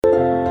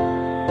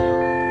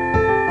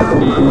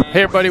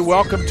Hey, everybody,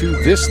 welcome to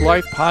This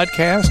Life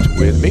Podcast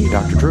with me,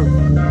 Dr. Drew.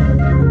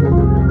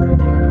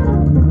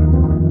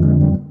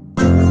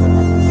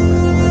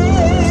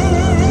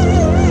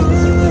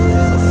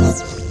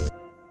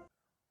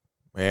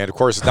 And, of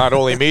course, it's not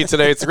only me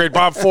today, it's the great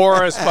Bob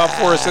Forrest. Bob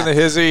Forrest in the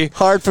hizzy.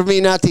 Hard for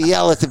me not to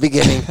yell at the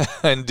beginning.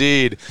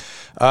 Indeed.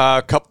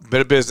 A couple bit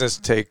of business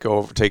to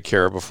take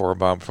care of before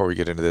we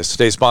get into this.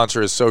 Today's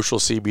sponsor is Social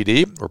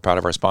CBD. We're proud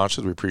of our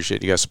sponsors. We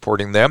appreciate you guys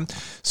supporting them.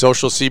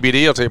 Social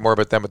CBD, I'll tell you more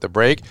about them at the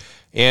break.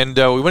 And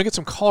we want to get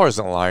some callers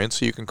on the line,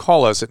 so you can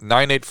call us at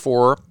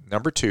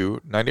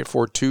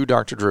 984-2,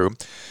 Dr. Drew,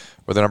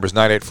 where the number is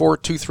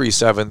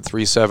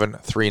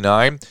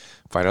 984-237-3739.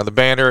 Find it on the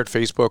banner at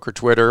Facebook or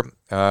Twitter.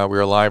 We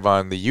are live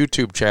on the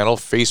YouTube channel,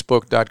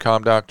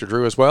 facebook.com, Dr.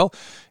 Drew as well,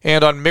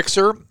 and on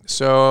Mixer.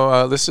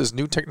 So this is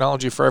new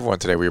technology for everyone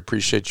today. We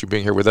appreciate you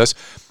being here with us.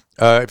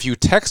 If you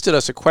texted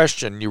us a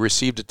question, you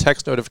received a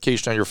text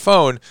notification on your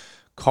phone,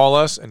 call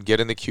us and get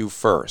in the queue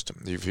first.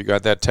 If you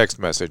got that text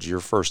message, you're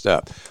first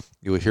up.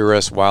 You'll hear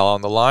us while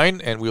on the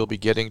line, and we'll be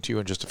getting to you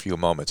in just a few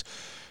moments.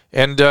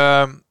 And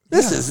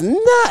This is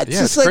nuts.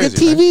 Yeah, it's like crazy, a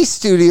TV right?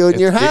 studio in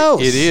your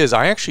house. It is.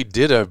 I actually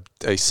did a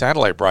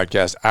satellite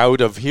broadcast out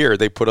of here.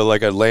 They put a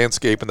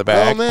landscape in the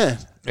back. Oh, man.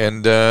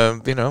 And,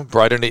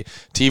 brought in a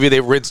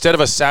TV. Instead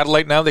of a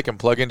satellite now, they can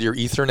plug into your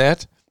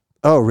Ethernet.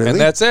 Oh, really? And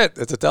that's it.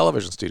 It's a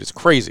television studio. It's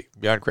crazy,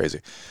 beyond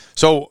crazy.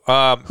 So,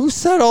 who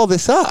set all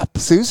this up?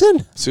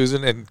 Susan?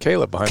 Susan and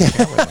Caleb behind the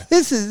camera.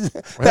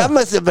 That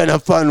must have been a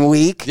fun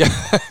week. Yeah,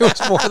 it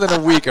was more than a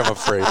week, I'm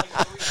afraid.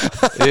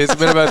 It's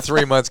been about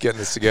 3 months getting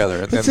this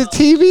together. And it's a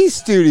TV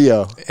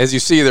studio. As you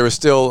see, there was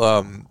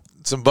still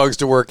some bugs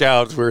to work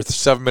out. We're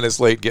 7 minutes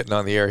late getting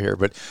on the air here.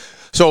 But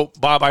so,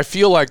 Bob, I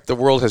feel like the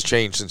world has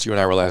changed since you and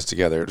I were last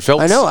together.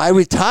 I know. I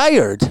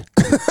retired.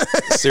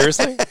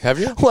 Seriously? Have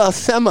you? Well,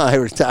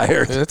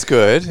 semi-retired. That's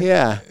good.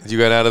 Yeah. You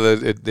got out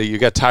of you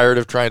got tired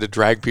of trying to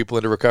drag people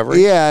into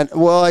recovery? Yeah.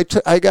 Well, I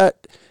got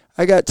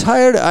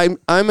tired.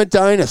 I'm a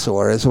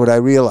dinosaur, is what I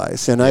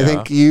realized, and I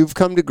think you've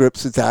come to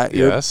grips with that.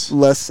 Yes. You're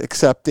less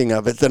accepting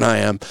of it than I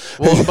am.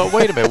 Well, but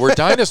wait a minute. We're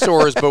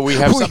dinosaurs, but we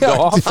have something to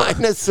offer.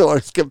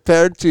 Dinosaurs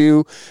compared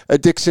to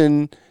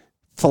addiction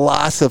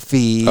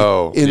philosophy in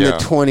the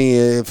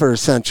 21st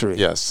century.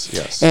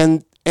 Yes.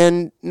 And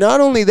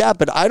not only that,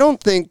 but I don't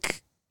think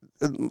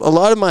a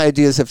lot of my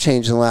ideas have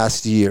changed in the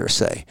last year,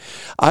 say.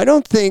 I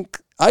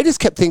just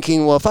kept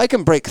thinking, well, if I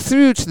can break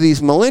through to these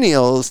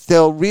millennials,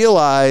 they'll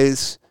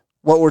realize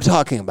what we're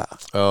talking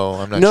about. Oh,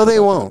 I'm not No, sure they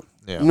about won't.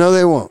 that. Yeah. No,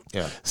 they won't.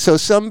 Yeah. So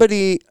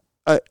somebody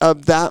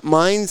of that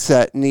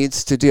mindset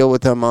needs to deal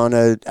with them on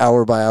an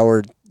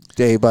hour-by-hour,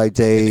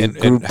 day-by-day,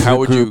 And how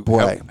would you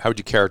way. how would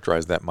you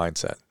characterize that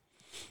mindset?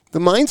 The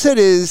mindset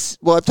is,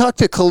 well, I've talked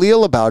to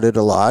Khalil about it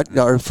a lot,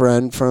 our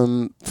friend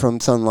from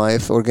Sun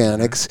Life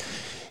Organics.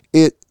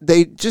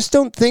 They just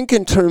don't think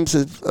in terms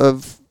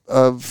of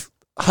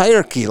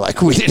hierarchy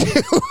like we do.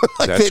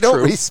 They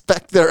don't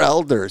respect their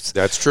elders.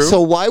 That's true. So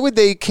why would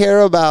they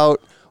care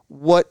about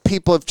what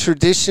people have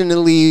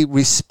traditionally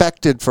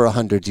respected for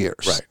 100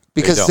 years? Right.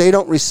 Because they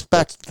don't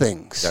respect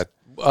things.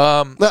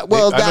 I'm not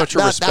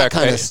sure that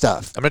kind of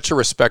stuff. I'm not sure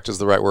respect is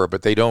the right word,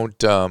 but they don't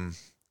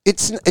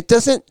It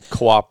doesn't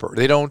cooperate.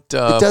 They don't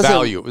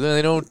value.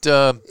 They don't.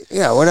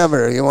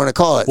 whatever you want to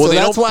call it. Well, so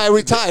that's why I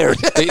retired.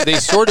 They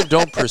sort of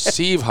don't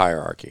perceive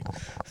hierarchy,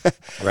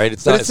 right?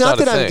 It's not not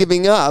that I'm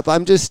giving up.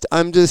 I'm just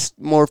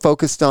more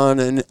focused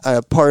on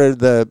a part of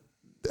the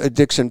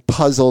addiction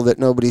puzzle that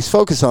nobody's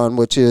focused on,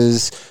 which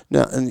is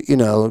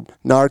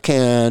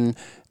Narcan.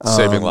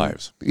 Saving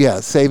lives. Yeah,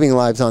 saving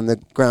lives on the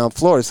ground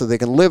floor so they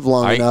can live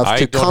long enough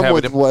to come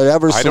with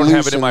whatever solution I don't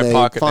have it in my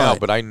pocket now,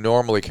 find. but I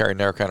normally carry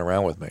Narcan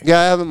around with me.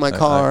 Yeah, I have it in my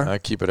car. I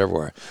keep it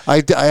everywhere.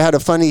 I had a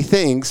funny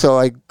thing. So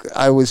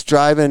I was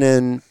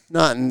driving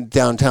not in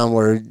downtown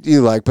where you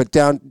like, but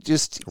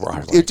just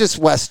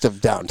west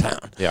of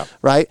downtown. Yeah.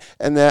 Right?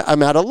 And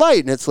I'm at a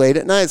light, and it's late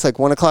at night. It's like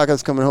 1 o'clock. I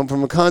was coming home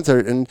from a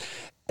concert, and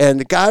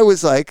the guy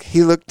was like,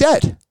 he looked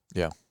dead.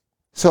 Yeah.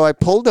 So I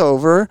pulled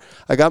over.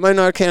 I got my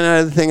Narcan out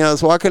of the thing. I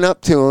was walking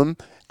up to him,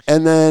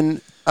 and then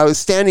I was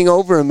standing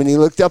over him, and he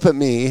looked up at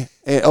me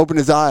and opened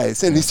his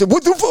eyes, and he said,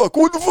 "What the fuck?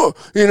 What the fuck?"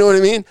 You know what I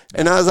mean?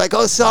 And I was like,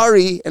 "Oh,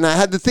 sorry." And I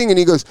had the thing, and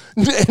he goes,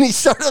 and he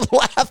started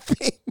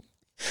laughing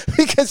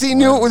because he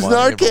knew it was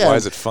Narcan. Why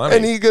is it funny?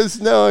 And he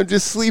goes, "No, I'm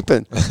just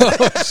sleeping."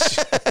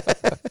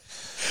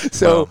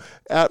 So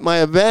at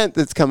my event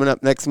that's coming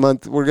up next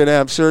month, we're going to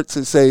have shirts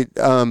that say,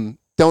 "Don't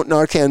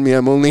Narcan me,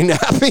 I'm only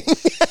napping."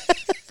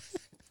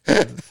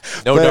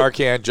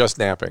 Narcan, just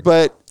napping.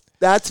 But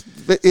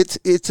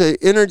it's an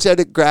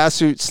energetic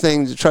grassroots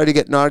thing to try to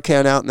get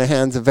Narcan out in the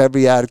hands of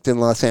every addict in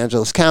Los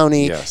Angeles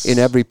County, in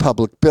every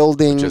public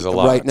building,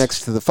 right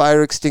next to the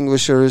fire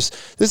extinguishers.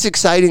 This is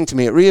exciting to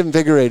me. It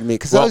reinvigorated me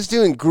because I was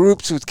doing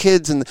groups with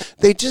kids and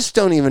they just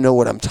don't even know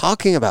what I'm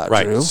talking about,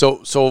 right. Drew.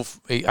 So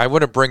I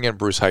want to bring in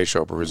Bruce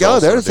Heischoper. I was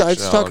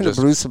talking to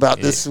Bruce about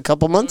this a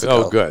couple months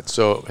ago. Oh, good.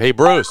 So, hey,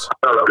 Bruce.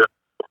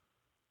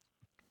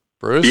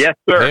 Bruce? Yes,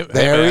 sir. Hey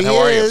man, how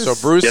are you? So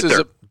Bruce is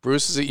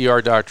an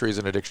ER doctor. He's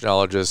an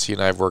addictionologist. He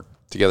and I have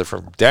worked together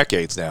for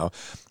decades now.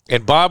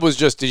 And Bob was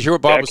did you hear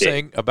what Bob was Decades.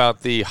 saying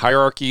about the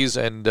hierarchies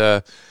and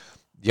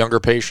younger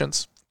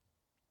patients?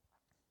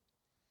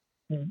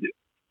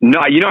 No,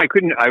 I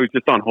couldn't. I was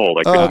just on hold.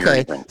 I couldn't hear Okay.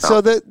 anything.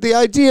 So the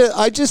idea,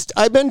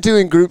 I've been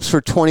doing groups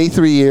for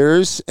 23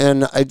 years,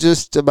 and I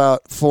just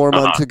about 4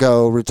 months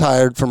ago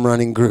retired from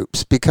running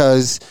groups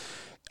because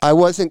I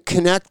wasn't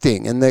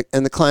connecting, and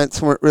the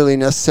clients weren't really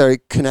necessarily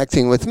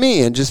connecting with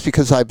me. And just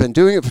because I've been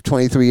doing it for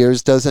 23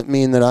 years doesn't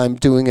mean that I'm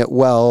doing it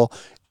well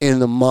in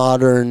the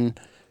modern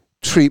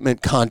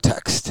treatment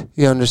context.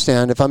 You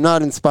understand? If I'm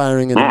not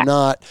inspiring and I'm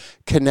not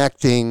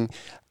connecting,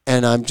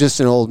 and I'm just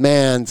an old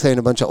man saying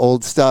a bunch of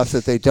old stuff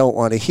that they don't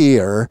want to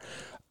hear,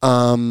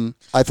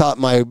 I thought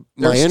my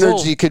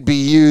energy could be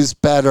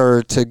used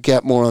better to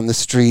get more on the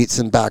streets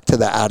and back to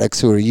the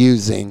addicts who are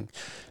using.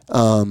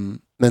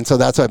 And so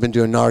that's why I've been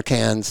doing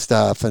Narcan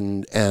stuff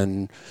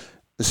and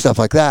stuff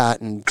like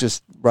that, and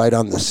just right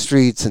on the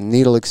streets and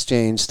needle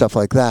exchange, stuff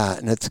like that.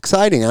 And it's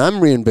exciting. I'm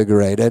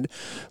reinvigorated.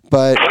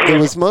 But it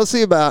was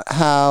mostly about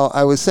how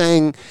I was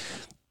saying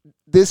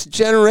this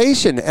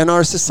generation and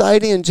our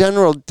society in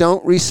general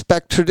don't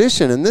respect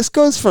tradition. And this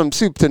goes from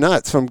soup to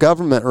nuts, from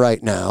government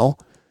right now.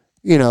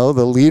 You know,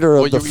 the leader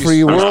of the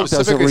free world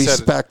doesn't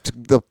respect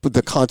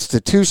the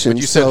Constitution.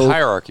 But you said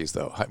hierarchies,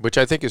 though, which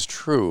I think is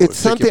true. It's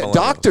something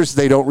doctors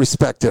they don't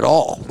respect at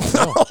all.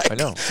 No, I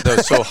know. No,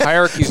 so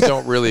hierarchies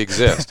don't really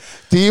exist.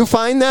 Do you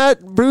find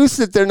that, Bruce,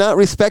 that they're not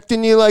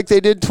respecting you like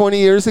they did 20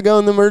 years ago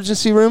in the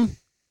emergency room?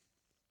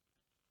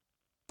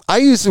 I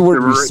use the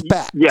word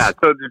respect. Yeah,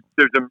 so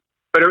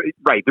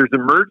there's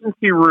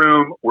emergency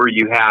room where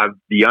you have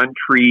the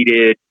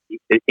untreated,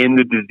 in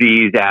the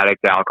disease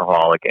addict,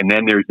 alcoholic, and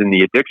then there's in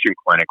the addiction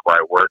clinic where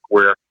I work,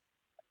 where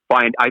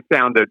I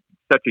found that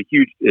such a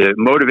huge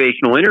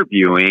motivational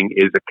interviewing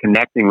is a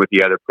connecting with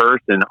the other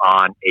person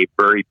on a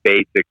very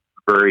basic,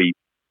 very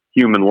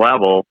human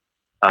level,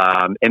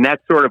 and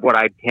that's sort of what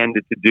I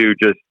tended to do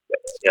just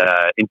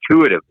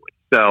intuitively.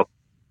 So,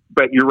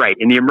 but you're right.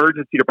 In the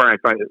emergency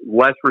department, I find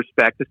less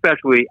respect,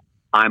 especially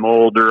I'm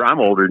older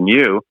than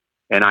you,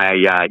 and I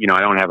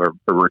don't have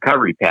a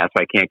recovery path,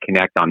 so I can't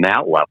connect on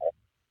that level.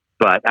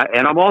 But,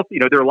 and I'm also,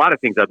 there are a lot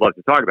of things I'd love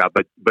to talk about,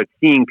 but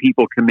seeing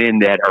people come in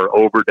that are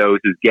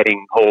overdoses,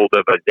 getting hold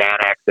of a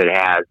Xanax that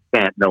has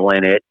fentanyl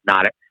in it,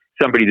 not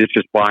somebody that's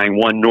just buying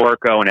one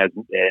Norco and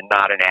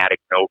not an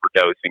addict and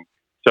overdosing.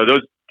 So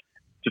those,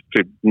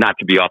 not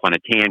to be off on a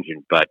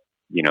tangent, but,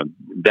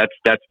 that's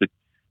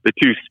the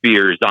two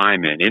spheres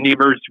I'm in. In the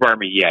emergency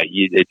department, yeah,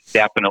 it's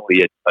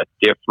definitely a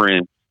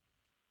different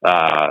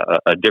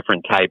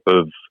type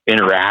of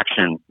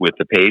interaction with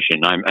the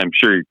patient. I'm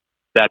sure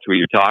that's what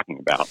you're talking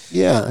about.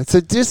 Yeah, it's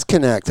a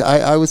disconnect.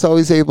 I was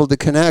always able to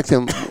connect.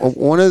 And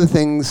one of the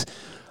things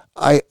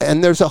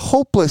there's a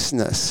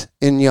hopelessness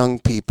in young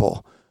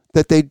people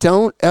that they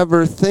don't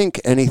ever think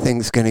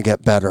anything's going to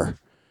get better.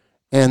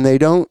 And they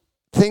don't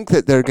think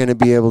that they're going to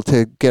be able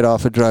to get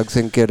off of drugs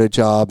and get a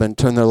job and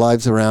turn their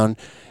lives around.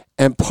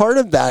 And part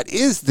of that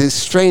is this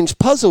strange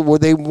puzzle where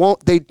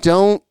they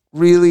don't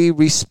really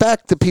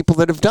respect the people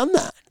that have done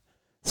that.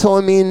 So,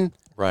 I mean,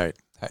 right.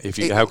 If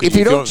you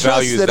don't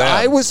trust that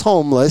I was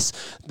homeless,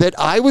 that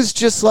I was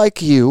just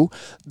like you,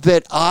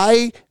 that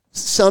I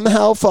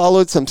somehow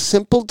followed some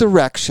simple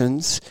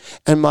directions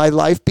and my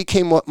life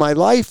became what my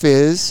life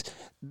is,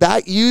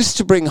 that used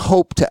to bring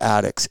hope to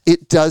addicts.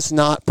 It does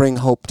not bring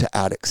hope to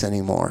addicts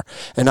anymore.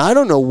 And I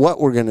don't know what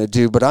we're going to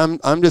do, but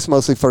I'm just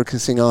mostly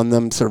focusing on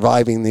them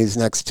surviving these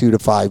next 2 to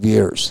 5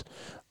 years,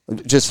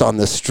 just on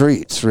the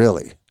streets,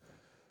 really.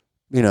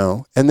 And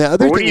the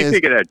other thing is... What do you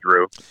think of that,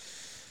 Drew?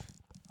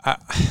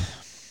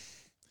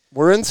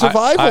 We're in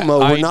survival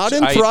mode. We're not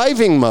in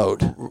thriving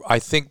mode. I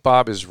think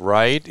Bob is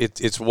right.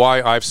 It's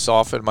why I've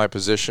softened my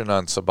position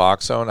on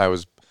Suboxone.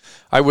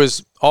 I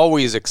was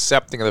always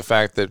accepting of the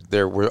fact that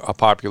there were a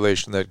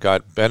population that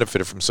got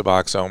benefited from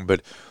Suboxone,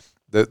 but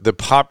the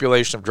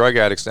population of drug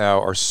addicts now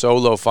are so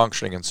low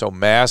functioning and so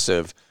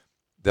massive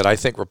that I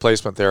think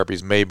replacement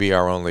therapies may be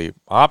our only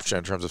option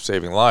in terms of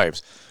saving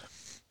lives.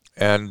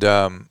 And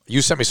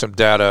you sent me some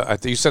data. I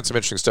think you sent some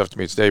interesting stuff to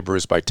me today,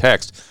 Bruce, by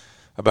text,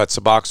 about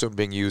Suboxone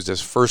being used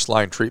as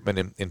first-line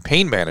treatment in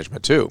pain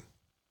management, too.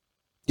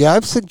 Yeah,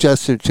 I've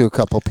suggested it to a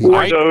couple people.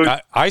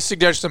 I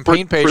suggested some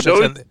pain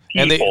patients,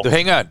 and they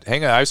hang on.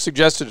 I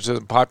suggested it to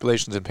some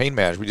populations in pain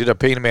management. We did a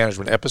pain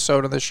management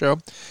episode on this show,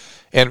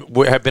 and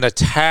we have been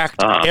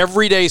attacked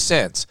every day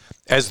since,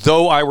 as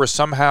though I were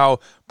somehow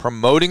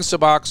promoting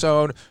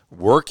Suboxone,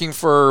 working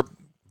for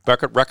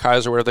Beckett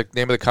Reckheiser, whatever the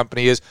name of the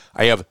company is.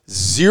 I have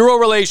zero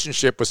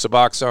relationship with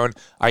Suboxone.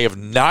 I have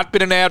not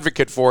been an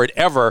advocate for it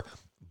ever.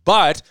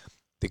 But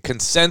the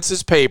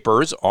consensus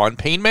papers on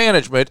pain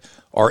management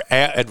are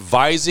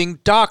advising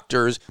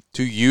doctors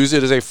to use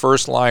it as a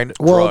first-line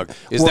drug.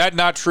 Is that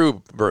not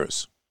true,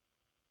 Bruce?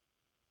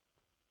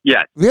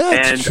 Yes. Yeah,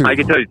 and true. I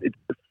can tell you,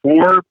 it's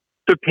for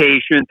the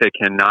patient that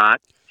cannot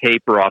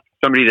taper off,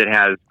 somebody that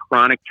has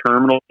chronic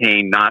terminal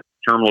pain, not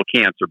terminal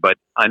cancer, but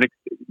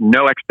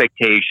no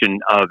expectation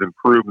of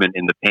improvement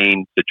in the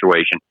pain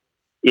situation.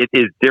 it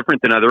is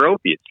different than other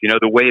opiates. You know,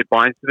 the way it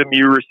binds to the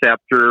mu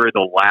receptor,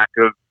 the lack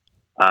of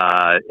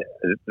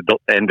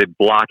and the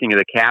blocking of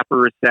the kappa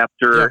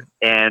receptor,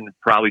 and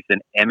probably some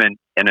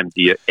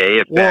NMDA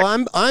effect.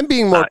 Well, I'm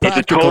being more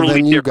practical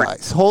than you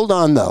guys. Hold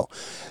on, though.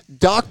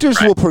 Doctors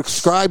will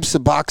prescribe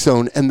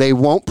Suboxone and they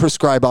won't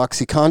prescribe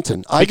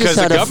OxyContin. I just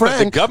had a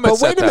friend.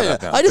 But wait a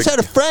minute. I just had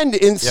a friend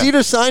in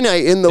Cedars-Sinai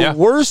in the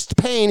worst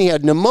pain. He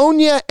had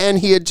pneumonia and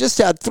he had just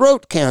had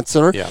throat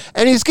cancer. Yeah.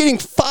 And he's getting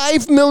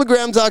 5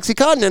 milligrams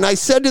OxyContin. And I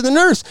said to the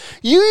nurse,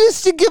 you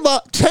used to give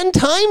up 10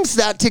 times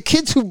that to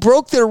kids who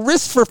broke their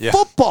wrists for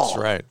football.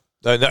 That's right.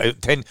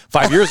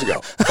 5 years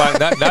ago,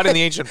 not in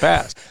the ancient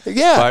past.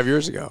 Yeah, 5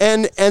 years ago.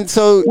 And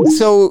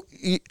so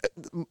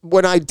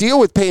when I deal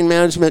with pain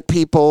management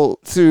people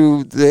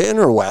through the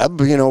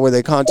interweb, you know, where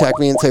they contact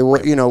me and say,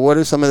 well, you know, what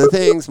are some of the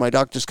things? My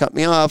doctor's cut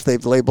me off.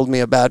 They've labeled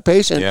me a bad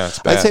patient. Yeah, it's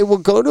bad. I say, well,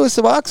 go to a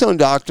Suboxone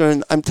doctor.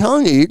 And I'm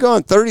telling you, you go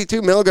on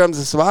 32 milligrams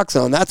of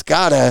Suboxone. That's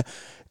gotta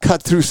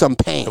cut through some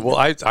pain. Well,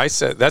 I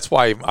said that's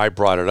why I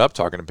brought it up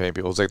talking to pain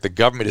people. It's like the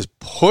government is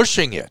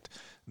pushing it.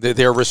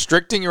 They're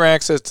restricting your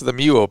access to the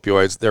mu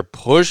opioids. They're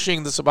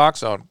pushing the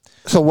Suboxone.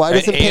 So why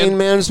doesn't pain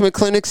management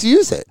clinics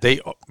use it?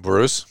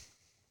 Bruce?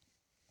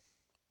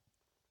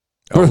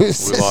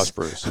 Bruce. We lost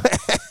Bruce.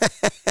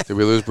 Did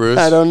we lose Bruce?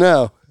 I don't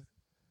know.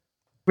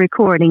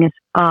 Recording is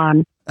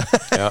on.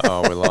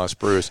 Uh-oh, we lost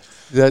Bruce.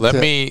 And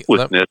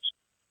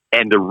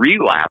the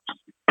relapse.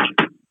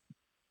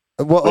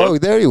 Well,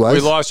 there he was.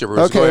 We lost you,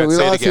 Bruce. Okay, we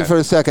lost you for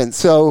a second.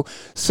 So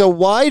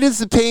why does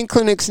the pain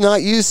clinics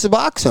not use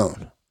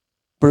Suboxone?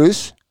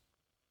 Bruce?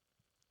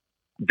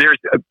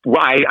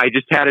 I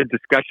just had a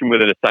discussion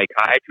with a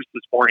psychiatrist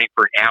this morning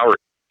for an hour.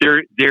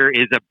 There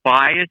is a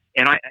bias,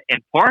 and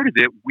part of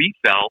it we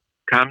felt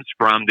comes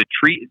from the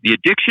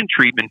addiction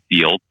treatment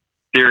field.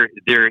 There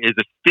is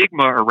a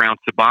stigma around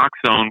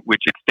Suboxone,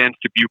 which extends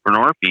to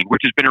buprenorphine,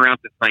 which has been around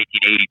since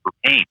 1980 for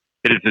pain.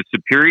 It is a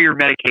superior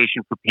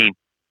medication for pain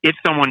if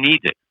someone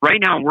needs it. Right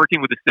now, I'm working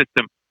with a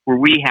system where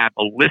we have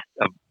a list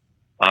of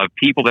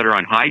people that are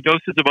on high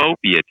doses of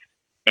opiates,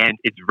 and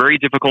it's very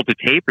difficult to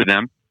taper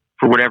them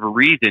for whatever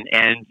reason.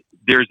 And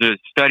there's a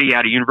study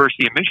out of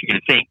University of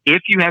Michigan saying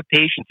if you have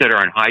patients that are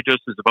on high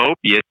doses of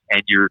opiates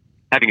and you're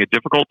having a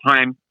difficult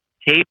time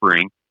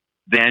tapering,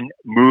 then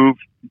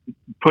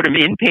put them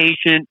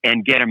inpatient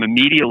and get them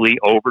immediately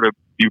over to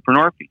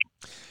buprenorphine.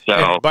 So,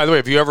 and by the way,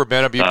 have you ever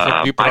been a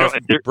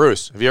buprenorphine?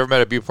 Bruce, have you ever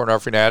met a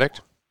buprenorphine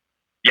addict?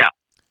 Yeah.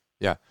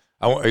 Yeah.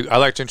 I'd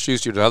like to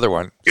introduce you to another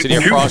one.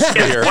 Sitting across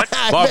from here,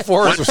 Bob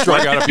Forrest was strung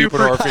out of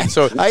buprenorphine.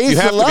 So I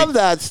used to love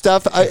that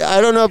stuff. I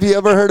don't know if you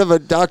ever heard of a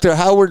Dr.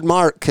 Howard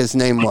Mark, his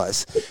name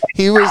was.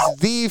 He was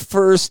the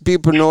first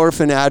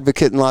buprenorphine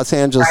advocate in Los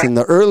Angeles in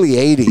the early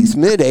 80s,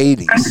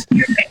 mid-80s.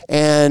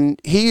 And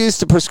he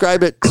used to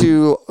prescribe it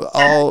to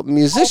all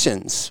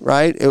musicians,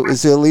 right? It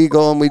was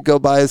illegal, and we'd go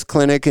by his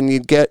clinic, and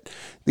you'd get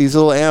these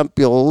little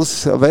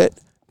ampules of it,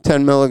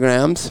 10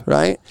 milligrams,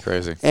 right?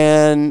 Crazy.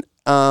 And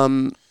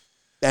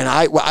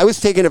I was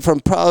taking it from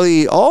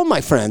probably all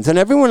my friends and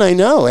everyone I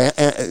know,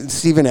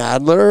 Steven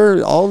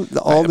Adler, all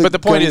the. But the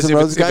point is,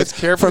 if it's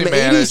carefully from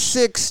managed,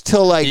 86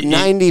 till like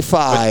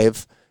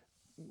 95,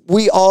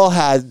 we all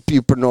had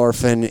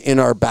buprenorphine in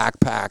our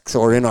backpacks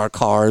or in our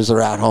cars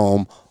or at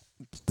home,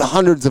 the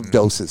hundreds of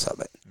doses of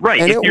it.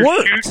 Right, and it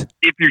worked.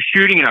 If you're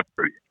shooting it up,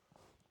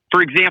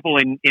 for example,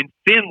 in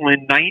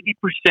Finland,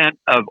 90%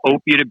 of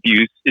opiate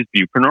abuse is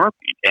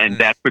buprenorphine, and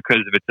that's because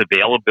of its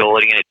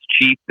availability and it's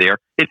cheap there.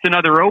 It's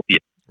another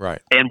opiate.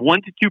 Right. And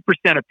 1 to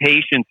 2% of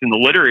patients in the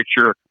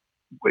literature,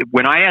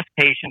 when I ask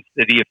patients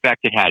the effect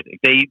it has, if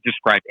they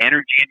describe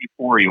energy and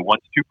euphoria, 1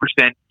 to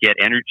 2% get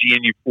energy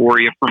and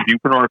euphoria from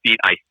buprenorphine,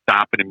 I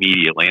stop it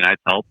immediately. And I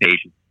tell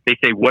patients, they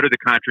say, what are the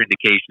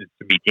contraindications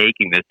to me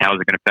taking this? How is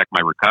it going to affect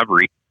my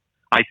recovery?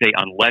 I say,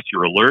 unless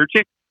you're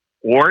allergic,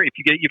 or if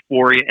you get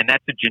euphoria, and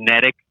that's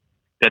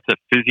a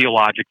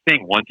physiologic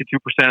thing. 1 to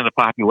 2% of the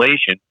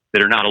population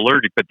that are not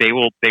allergic, but they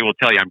will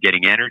tell you, I'm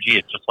getting energy.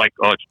 It's just like,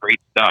 it's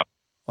great stuff.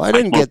 Well, I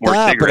didn't get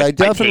that, but I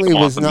definitely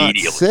was not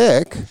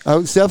sick. I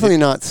was definitely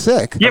not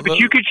sick. Yeah, but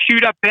you could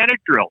shoot up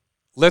Benadryl.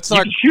 You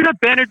can shoot up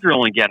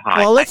Benadryl and get high.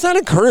 Well, let's not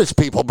encourage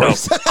people,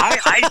 Bruce.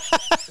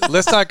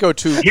 Let's not go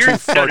too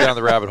far down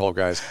the rabbit hole,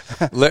 guys.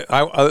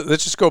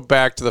 Let's just go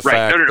back to the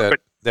fact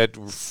that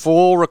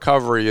full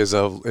recovery is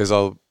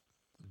a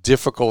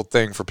difficult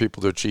thing for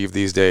people to achieve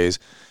these days.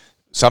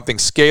 Something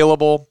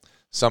scalable,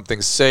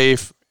 something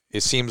safe.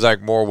 It seems like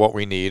more what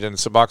we need, and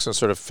Suboxone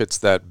sort of fits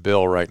that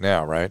bill right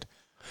now, right?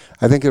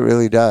 I think it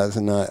really does.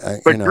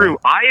 Drew,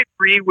 I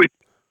agree with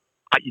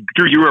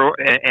Drew.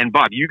 And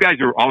Bob, you guys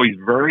are always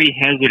very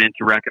hesitant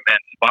to recommend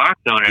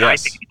Suboxone, and yes. I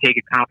think if you take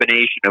a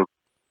combination of,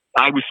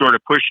 I was sort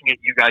of pushing it.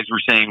 You guys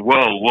were saying,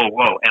 whoa,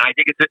 and I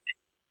think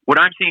what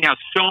I'm seeing now.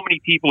 So many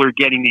people are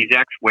getting these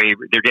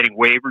they're getting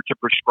waiver to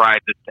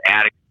prescribe this to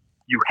addicts.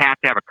 You have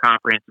to have a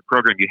comprehensive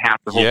program. You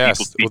have to hold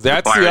people's feet to the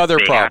fire. That's the other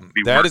problem.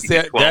 That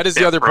is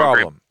the other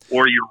problem.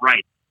 Or you're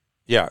right.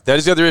 Yeah, that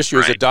is the other issue,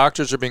 is Right. that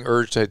doctors are being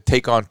urged to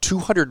take on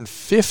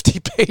 250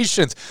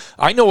 patients.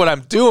 I know what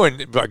I'm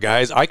doing, but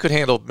guys. I could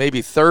handle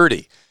maybe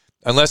 30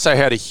 unless I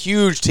had a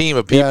huge team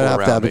of people You have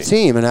around to have me. a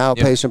team, an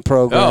outpatient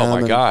program. Oh, my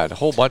and- God, a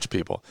whole bunch of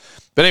people.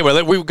 But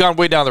anyway, we've gone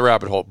way down the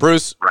rabbit hole.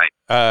 Bruce, Right.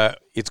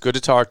 it's good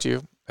to talk to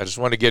you. I just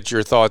want to get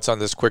your thoughts on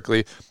this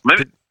quickly.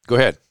 Go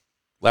ahead.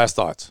 Last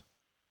thoughts.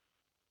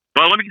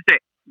 Well, let me just say,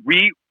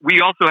 we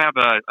also have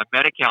a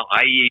Medi-Cal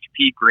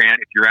IEHP grant.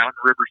 If you're out in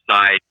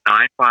Riverside,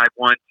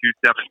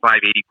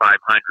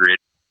 951-275-8500,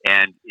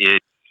 and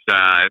it's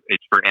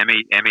for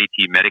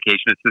MAT,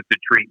 medication assisted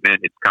treatment.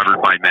 It's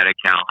covered by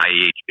Medi-Cal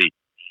IEHP.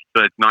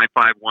 So it's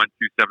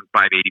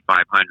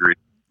 951-275-8500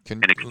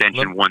 and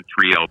extension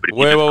 130. But if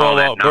you just call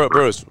that number,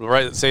 Bruce,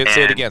 say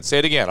it again. Say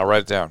it again. I'll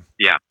write it down.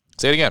 Yeah.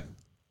 Say it again.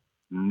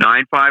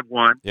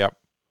 951. Yep.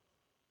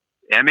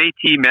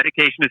 MAT,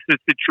 medication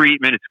assisted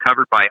treatment, is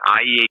covered by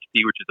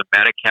IEHP, which is a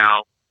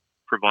Medi-Cal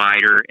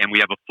provider, and we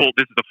have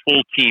this is a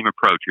full team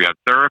approach. We have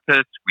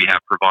therapists, we have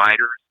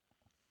providers,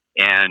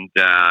 and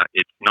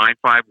it's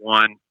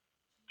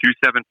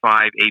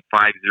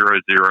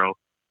 951-275-8500,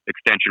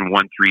 extension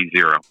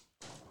 130.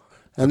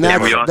 And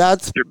Yeah,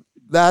 that's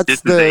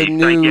This the is a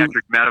new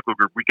psychiatric medical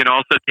group. We can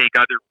also take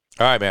other.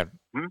 All right, man.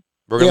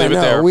 We're going to leave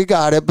it there. We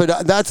got it,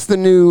 but that's the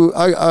new.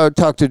 I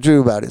talked to Drew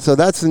about it. So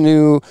that's the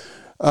new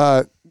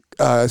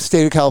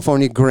state of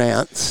California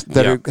grants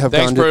that have Thanks,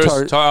 gone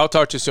Bruce. to. I'll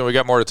talk to you soon. We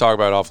got more to talk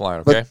about offline.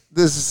 Okay. But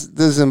this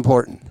is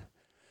important.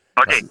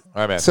 Okay. All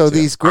right, man. So See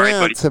ya. these All right,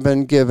 grants buddy. have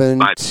been given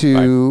Bye.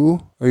 to.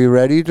 Are you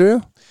ready,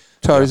 Drew?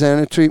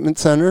 Tarzana Treatment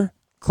Center,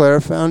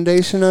 Clara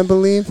Foundation, I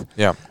believe.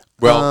 Yeah.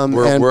 Well,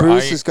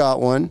 Bruce has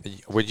got one.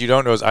 What you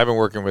don't know is I've been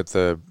working with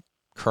the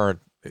current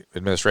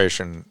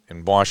administration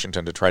in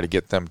Washington to try to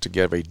get them to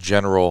get rid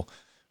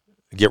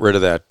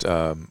of that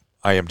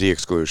IMD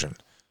exclusion,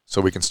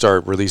 so we can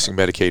start releasing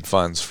Medicaid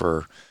funds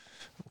for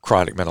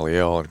chronic mentally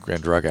ill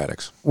and drug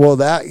addicts. Well,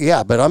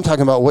 but I'm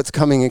talking about what's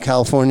coming in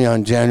California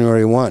on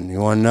January 1. You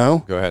want to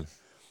know? Go ahead.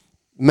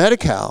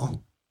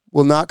 Medi-Cal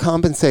will not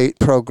compensate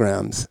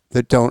programs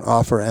that don't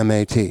offer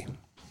MAT. Okay.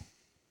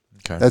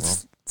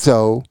 That's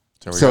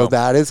there we so go.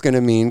 that is going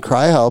to mean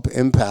CRI-Help,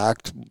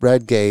 Impact,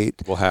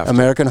 Redgate, We'll have to.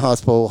 American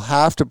Hospital will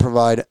have to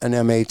provide an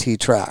MAT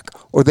track,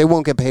 or they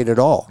won't get paid at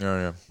all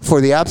Yeah. for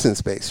the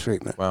absence-based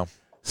treatment. Wow.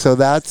 So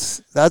that's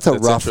a That's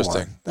rough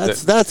interesting. one.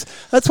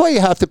 That's why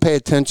you have to pay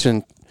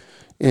attention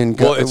to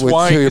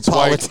your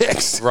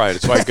politics. Right.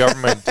 It's why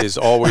government is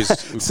always.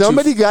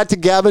 Somebody got to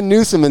Gavin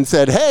Newsom and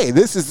said, "Hey,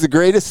 this is the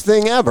greatest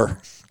thing ever."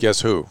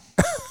 Guess who?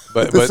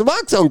 But The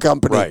Suboxone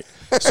Company. Right.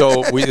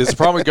 So it's the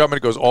problem with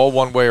government. It goes all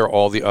one way or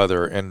all the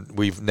other, and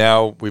we've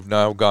now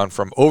gone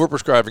from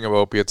overprescribing of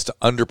opiates to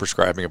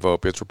underprescribing of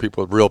opiates, where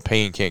people with real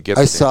pain can't get.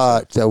 I saw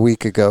it a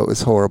week ago. It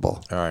was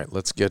horrible. All right,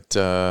 let's get.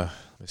 Let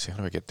me see. How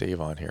do I get Dave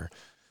on here?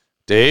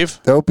 Dave.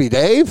 Dopey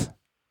Dave.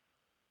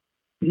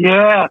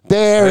 Yeah.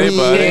 There Hey, he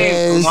buddy.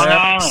 is. Long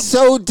Island.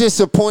 So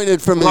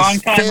disappointed from his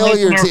Long-time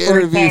failure listener, to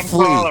interview first-time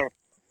Flea. caller.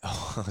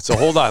 So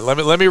hold on.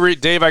 Let me read.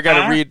 Dave, I got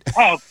to Huh? read.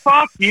 Oh,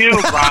 fuck you,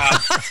 Bob.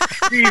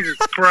 Jesus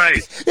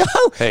Christ. Yo,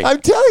 Hey.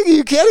 I'm telling you,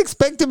 you can't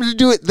expect him to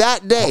do it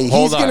that day.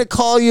 Hold He's on. going to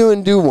call you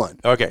and do one.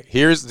 Okay,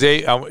 here's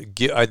Dave.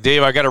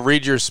 Dave, I got to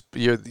read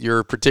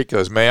your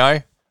particulars. May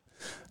I?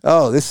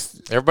 Oh,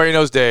 this. Everybody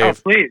knows Oh,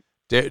 Dave. please.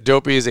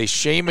 Dopey is a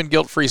shame and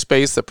guilt-free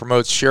space that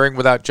promotes sharing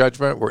without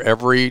judgment, where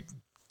every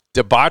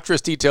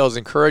debaucherous detail is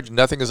encouraged,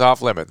 nothing is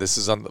off limit. This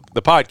is on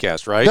the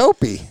podcast, right?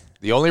 Dopey.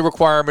 The only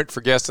requirement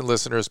for guests and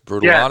listeners: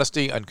 brutal Yeah.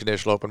 honesty,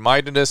 unconditional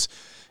open-mindedness,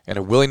 and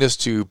a willingness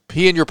to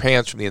pee in your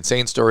pants from the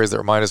insane stories that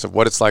remind us of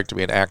what it's like to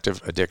be an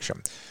active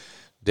addiction.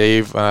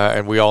 Dave,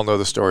 and we all know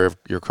the story of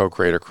your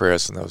co-creator,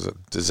 Chris, and that was a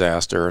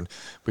disaster, and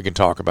we can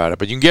talk about it.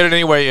 But you can get it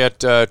anyway at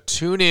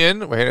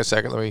TuneIn. Wait a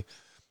second.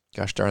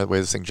 Gosh darn it, the way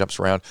this thing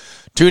jumps around.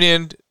 Tune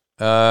in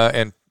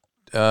and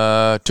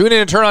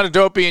turn on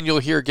Dopey, and you'll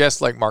hear guests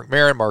like Mark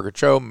Maron, Margaret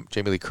Cho,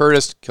 Jamie Lee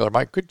Curtis, Killer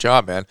Mike. Good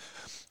job, man.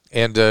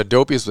 And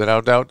Dopey is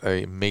without doubt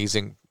an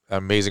amazing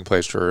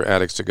place for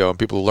addicts to go and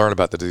people to learn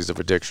about the disease of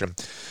addiction.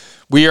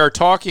 We are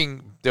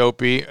talking,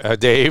 Dopey,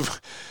 Dave,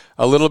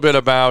 a little bit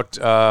about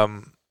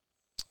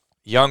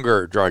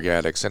younger drug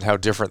addicts and how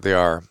different they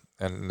are,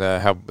 and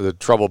how the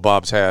trouble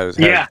Bob's had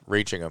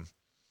reaching them.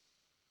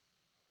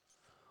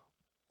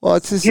 Well,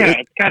 it's just. Yeah,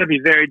 it's got to be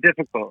very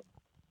difficult.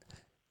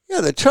 Yeah,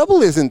 the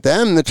trouble isn't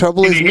them. The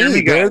trouble Can is you hear me.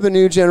 me, They're guys? the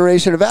new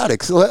generation of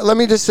addicts. Let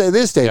me just say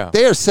this, Dave. Yeah.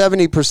 They are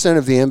 70%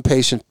 of the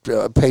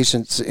inpatient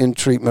patients in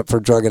treatment for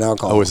drug and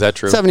alcohol. Oh, is that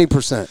true?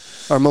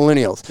 70% are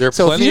millennials. There are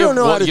So if plenty you of- don't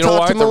know well, how to you know talk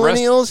what? to The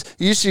rest- millennials,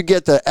 you should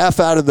get the F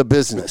out of the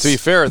business. To be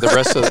fair, the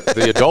rest of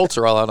the adults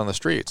are all out on the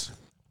streets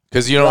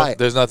because Right.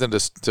 there's nothing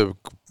to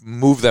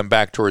move them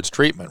back towards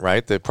treatment,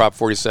 right? The Prop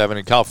 47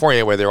 in California,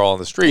 anyway, they're all on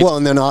the streets. Well,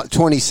 and then at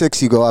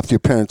 26, you go after your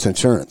parents'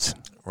 insurance.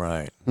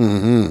 Right.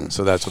 Mm-hmm.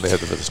 So that's when they head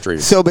for the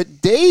streets. So,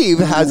 but Dave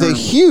has a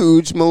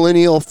huge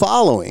millennial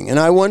following. And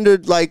I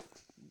wondered, like,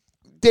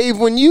 Dave,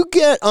 when you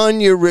get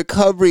on your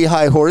recovery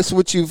high horse,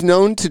 which you've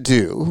known to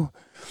do,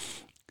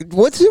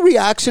 what's the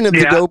reaction of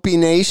the Yeah. Dopey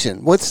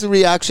Nation? What's the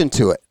reaction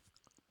to it?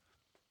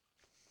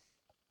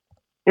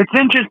 It's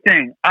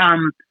interesting.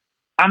 I'm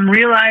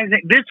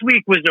realizing this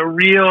week was a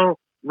real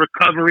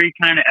recovery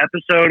kind of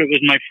episode. It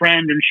was my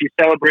friend, and she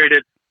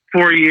celebrated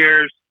 4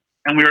 years,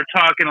 and we were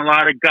talking a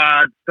lot of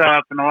God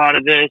stuff and a lot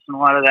of this and a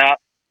lot of that,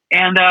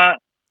 and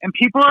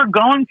people are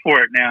going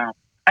for it now.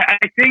 I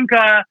think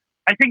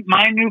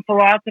my new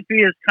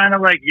philosophy is kind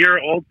of like your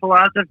old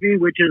philosophy,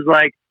 which is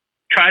like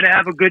try to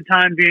have a good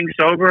time being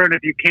sober, and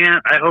if you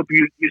can't, I hope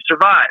you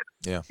survive.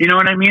 Yeah. You know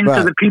what I mean? Right.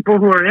 So the people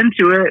who are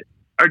into it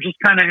are just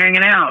kind of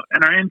hanging out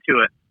and are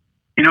into it.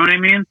 You know what I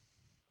mean?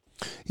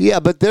 Yeah,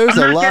 but there's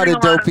a lot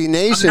of Dopey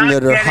Nation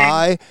that are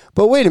high.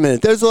 But wait a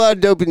minute. There's a lot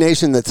of Dopey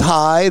Nation that's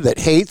high, that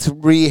hates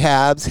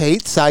rehabs,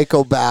 hates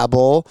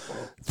psychobabble.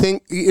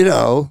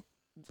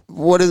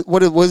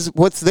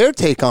 What's their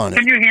take on it?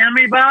 Can you hear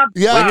me, Bob?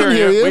 Yeah, I can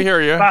hear you. We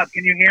hear you. Bob,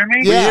 can you hear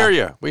me?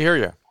 Yeah. We hear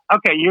you.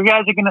 Okay, you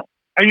guys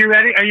are you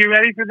ready? Are you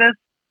ready for this?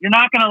 You're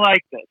not gonna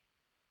like this.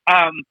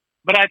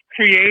 But I've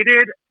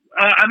created,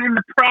 I'm in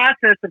the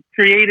process of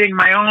creating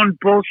my own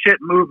bullshit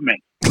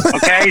movement.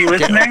 Okay, you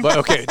listening?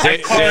 Okay,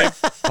 Dave,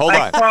 hold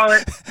on. I call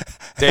it.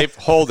 Dave,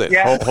 hold it.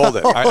 Yeah. Hold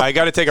it. I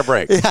got to take a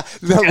break. Yeah,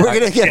 we're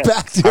going to get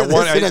back to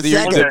this in a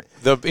second.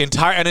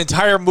 An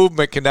entire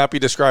movement cannot be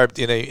described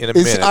in a minute.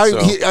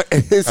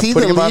 Is he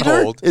the him on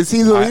leader? hold. Is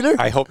he the leader?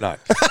 I hope not.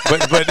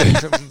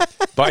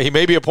 But he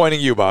may be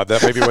appointing you, Bob.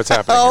 That may be what's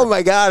happening. Oh here.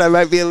 my God, I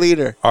might be a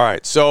leader. All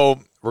right, so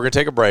we're going to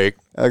take a break.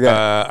 Okay.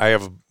 I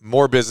have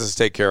more business to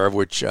take care of,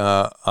 which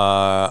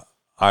I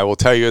will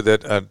tell you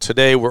that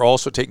today we're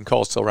also taking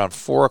calls till around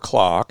 4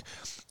 o'clock.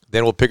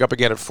 Then we'll pick up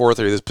again at 4:30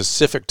 this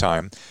Pacific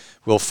time.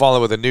 We'll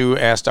follow with a new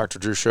Ask Dr.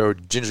 Drew show.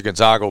 Ginger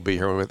Gonzaga will be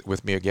here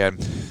with me again.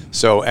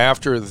 So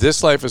after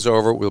This Life is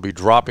over, we'll be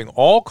dropping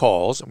all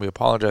calls, and we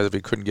apologize if we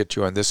couldn't get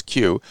you on this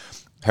queue.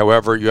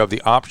 However, you have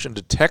the option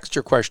to text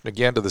your question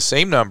again to the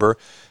same number,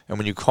 and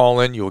when you call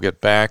in, you'll get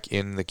back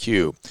in the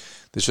queue.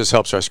 This just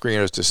helps our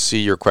screeners to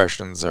see your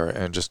questions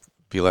and just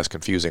be less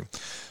confusing.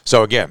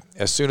 So again,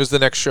 as soon as the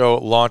next show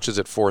launches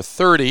at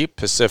 4:30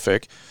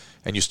 Pacific,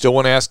 and you still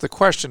want to ask the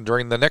question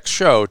during the next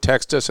show,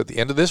 text us at the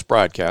end of this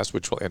broadcast,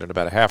 which will end in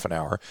about a half an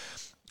hour,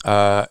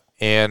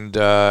 and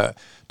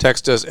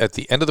text us at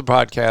the end of the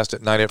podcast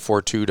at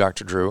 9842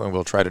 Dr. Drew, and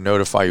we'll try to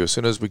notify you as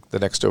soon as the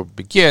next show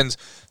begins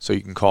so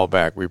you can call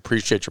back. We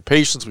appreciate your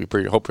patience. We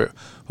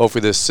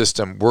hopefully this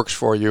system works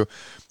for you,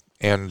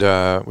 and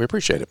we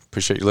appreciate it.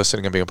 Appreciate you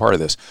listening and being a part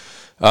of this.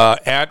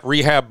 At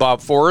Rehab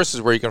Bob Forrest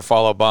is where you can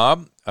follow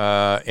Bob,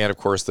 and of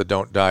course the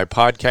Don't Die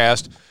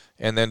podcast.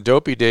 And then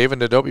Dopey Dave and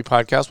the Dopey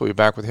podcast. We'll be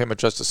back with him in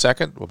just a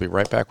second. We'll be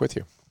right back with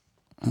you.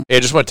 Hey, I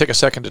just want to take a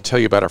second to tell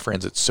you about our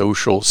friends at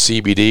Social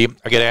CBD.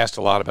 I get asked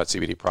a lot about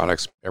CBD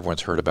products.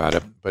 Everyone's heard about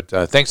it. But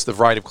thanks to the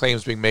variety of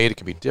claims being made, it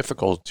can be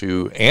difficult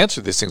to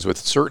answer these things with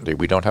certainty.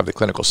 We don't have the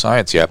clinical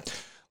science yet.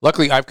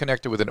 Luckily, I've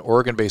connected with an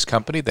Oregon-based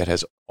company that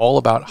has all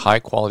about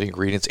high-quality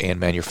ingredients and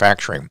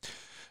manufacturing.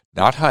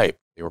 Not hype.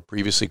 They were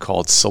previously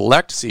called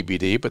Select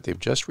CBD, but they've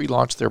just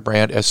relaunched their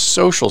brand as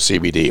Social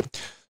CBD.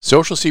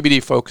 Social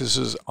CBD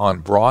focuses on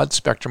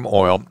broad-spectrum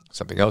oil,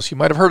 something else you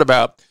might have heard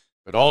about,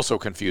 but also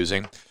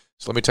confusing.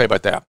 So let me tell you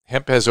about that.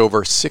 Hemp has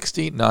over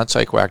 60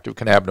 non-psychoactive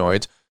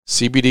cannabinoids.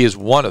 CBD is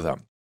one of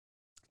them.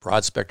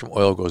 Broad-spectrum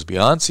oil goes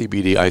beyond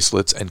CBD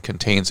isolates and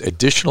contains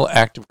additional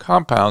active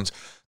compounds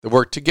that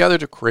work together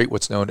to create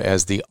what's known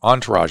as the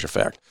entourage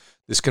effect.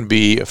 This can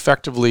be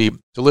effectively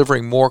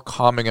delivering more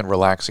calming and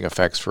relaxing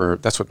effects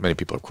that's what many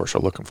people, of course, are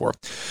looking for.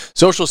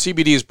 Social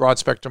CBD's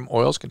broad-spectrum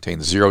oils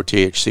contain zero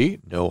THC,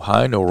 no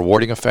high, no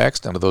rewarding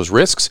effects, none of those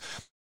risks.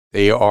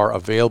 They are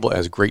available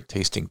as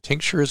great-tasting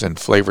tinctures and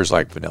flavors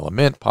like vanilla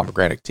mint,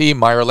 pomegranate tea,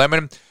 Meyer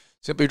lemon.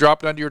 Simply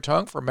drop it under your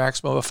tongue for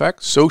maximum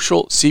effect.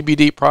 Social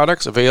CBD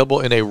products available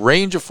in a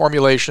range of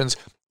formulations,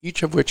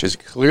 each of which is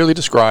clearly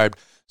described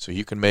so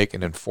you can make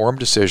an informed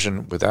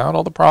decision without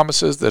all the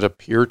promises that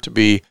appear to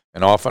be,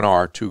 and often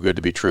are, too good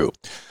to be true.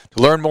 To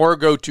learn more,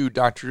 go to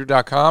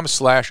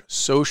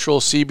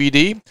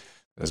drdrew.com/socialcbd.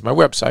 That's my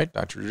website,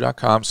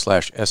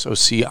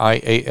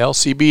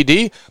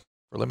 drdrew.com/SOCIALCBD.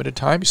 For a limited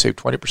time, you save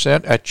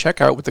 20% at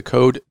checkout with the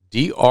code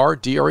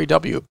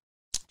DRDREW.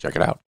 Check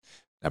it out.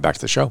 Now back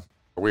to the show.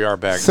 We are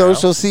back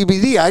Social now.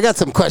 CBD. I got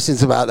some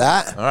questions about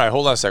that. All right,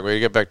 hold on a second. We got to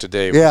get back to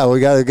Dave. Yeah, we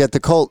got to get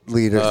the cult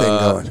leader thing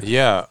going.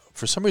 Yeah.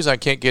 For some reason, I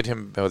can't get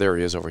him. Oh, there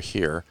he is over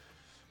here.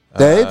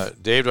 Dave?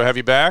 Dave, do I have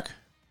you back?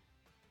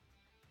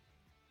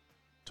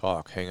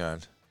 Talk. Hang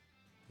on.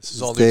 This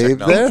is all new Dave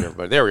technology, there?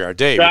 everybody. There we are.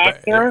 Dave.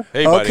 Doctor?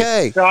 Hey, buddy.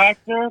 Okay.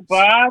 Doctor,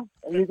 Bob,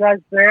 are you guys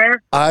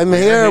there? I'm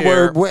here.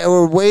 here.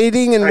 We're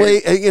waiting and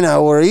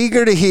we're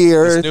eager to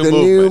hear This the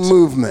new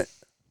movement.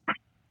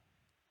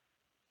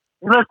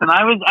 Listen,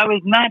 I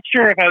was not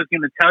sure if I was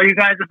going to tell you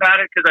guys about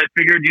it because I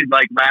figured you'd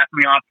like laugh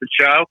me off the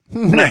show,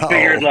 and I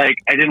figured like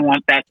I didn't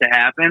want that to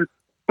happen.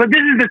 But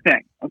this is the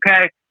thing,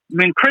 okay?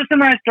 When Chris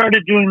and I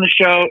started doing the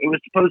show, it was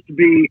supposed to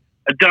be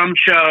a dumb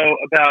show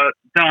about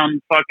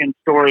dumb fucking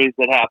stories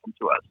that happened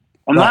to us,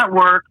 and that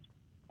worked.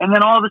 And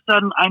then all of a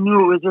sudden, I knew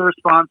it was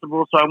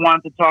irresponsible, so I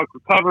wanted to talk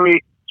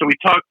recovery. So we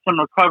talked some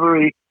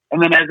recovery,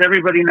 and then as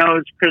everybody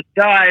knows, Chris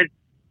died,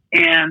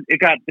 and it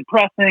got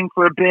depressing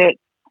for a bit.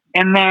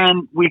 And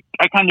then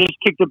I kind of just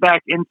kicked it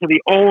back into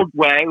the old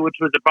way, which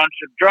was a bunch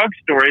of drug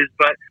stories,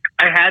 but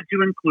I had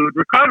to include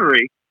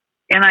recovery.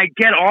 And I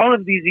get all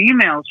of these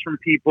emails from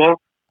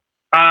people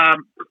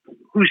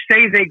who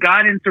say they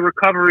got into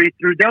recovery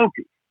through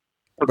Dopey.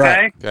 Okay?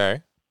 Right.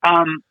 Okay.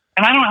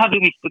 And I don't have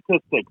any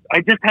statistics. I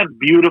just have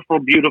beautiful,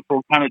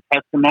 beautiful kind of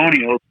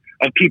testimonials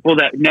of people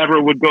that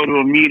never would go to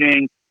a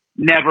meeting,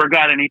 never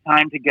got any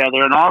time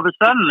together. And all of a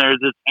sudden, there's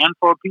this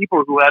handful of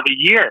people who have a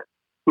year,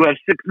 who have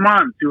 6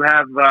 months, who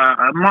have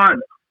a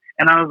month.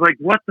 And I was like,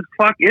 what the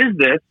fuck is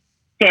this?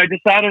 So I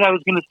decided I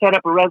was going to set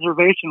up a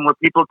reservation where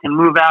people can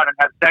move out and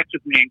have sex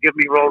with me and give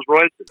me Rolls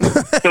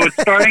Royces. So it's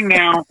starting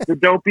now, the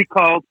Dopey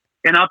Cult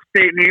in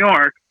upstate New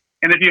York.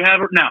 And if you have,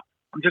 no,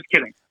 I'm just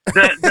kidding.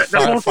 The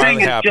whole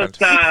thing is happened.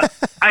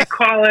 just, I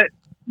call it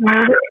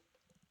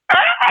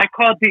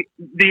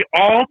the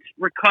alt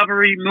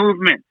recovery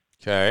movement.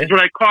 Okay. Is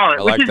what I call it,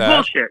 I which like is that.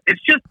 bullshit.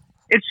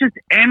 It's just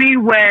any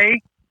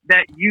way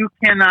that you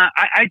can.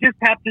 I just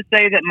have to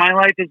say that my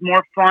life is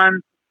more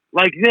fun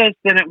like this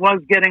than it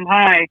was getting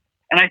high.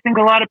 And I think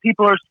a lot of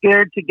people are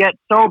scared to get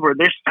sober.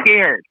 They're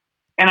scared.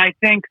 And I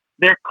think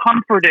they're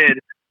comforted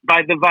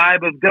by the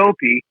vibe of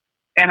Dopey.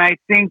 And I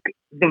think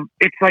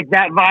it's like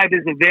that vibe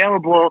is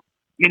available,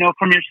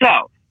 from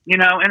yourself,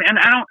 and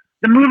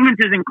the movement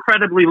is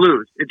incredibly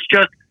loose. It's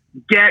just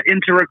get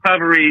into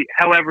recovery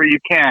however you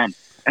can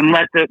and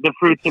let the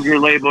fruits of your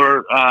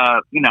labor,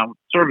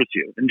 service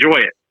you. Enjoy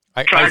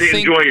it. Try to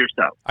enjoy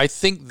yourself. I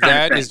think kind of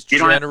that thing. is You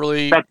don't have-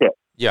 generally, That's it.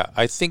 yeah,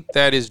 I think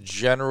that is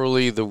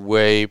generally the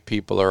way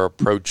people are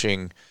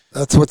approaching.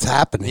 That's what's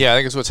happening. Yeah, I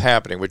think it's what's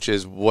happening, which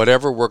is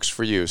whatever works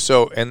for you.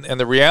 So, and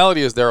the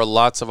reality is there are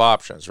lots of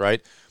options, right?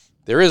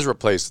 There's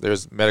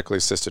medically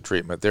assisted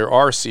treatment. There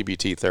are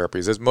CBT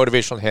therapies. There's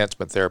motivational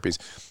enhancement therapies.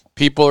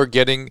 People are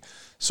getting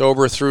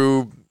sober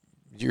through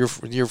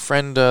your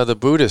friend, the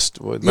Buddhist.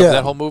 Remember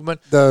that whole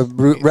movement? The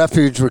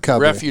refuge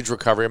recovery. Refuge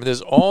recovery. I mean,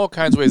 there's all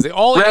kinds of ways. They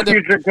all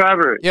Refuge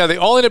recovery. Yeah, they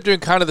all end up doing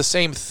kind of the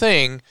same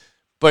thing,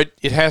 but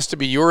it has to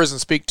be yours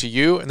and speak to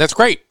you, and that's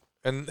great.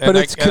 But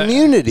it's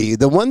community.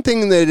 The one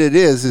thing that it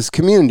is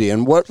community.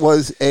 And what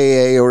was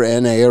AA or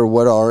NA or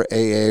what are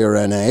AA or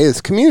NA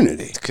is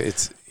community.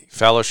 It's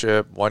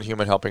fellowship, one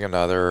human helping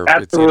another.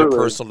 Absolutely.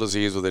 It's interpersonal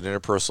disease with an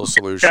interpersonal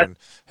solution.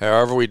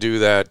 However we do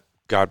that,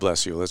 God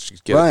bless you. Let's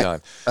just get it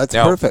done. That's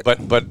now, perfect.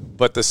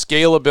 But the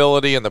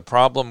scalability and the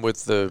problem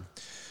with the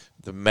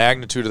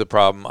magnitude of the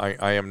problem,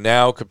 I am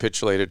now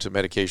capitulated to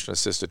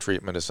medication-assisted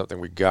treatment is something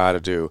we got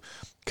to do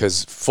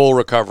because full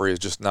recovery is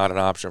just not an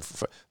option.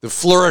 The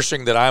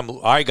flourishing that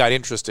I got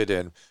interested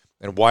in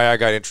and why I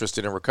got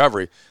interested in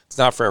recovery, it's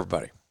not for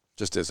everybody. It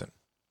just isn't.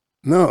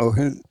 No,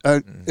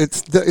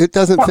 it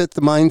doesn't fit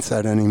the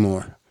mindset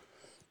anymore,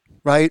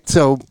 right?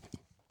 So,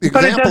 the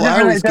example I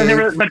always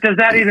gave. But does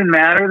that even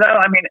matter, though?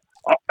 I mean,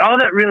 all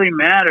that really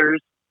matters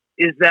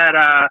is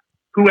that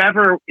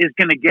whoever is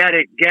going to get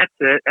it gets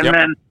it, and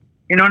then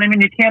you know what I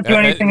mean. You can't do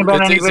anything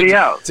about anybody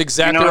else. It's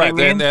exactly you know right.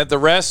 What I mean? Then the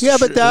rest. Yeah,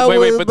 but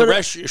the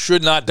rest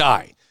should not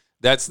die.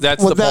 That's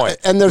the point.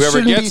 And there Whoever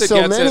shouldn't be gets it, so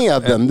gets many it,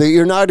 of them. That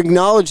you're not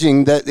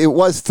acknowledging that it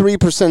was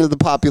 3% of the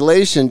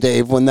population,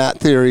 Dave, when that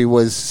theory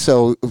was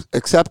so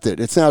accepted.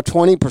 It's now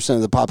 20%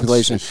 of the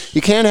population.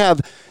 You can't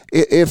have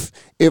if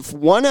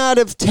 1 out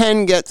of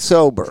 10 gets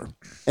sober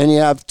and you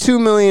have 2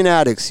 million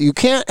addicts, you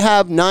can't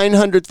have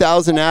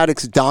 900,000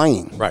 addicts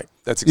dying. Right.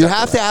 That's exactly you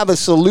have to have a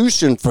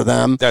solution for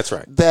them. That's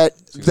right. That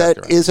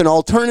is an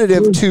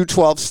alternative to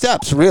 12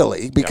 steps,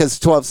 really, because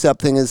 12-step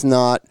thing is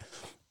not.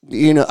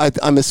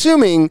 I'm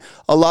assuming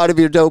a lot of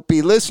your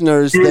Dopey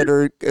listeners that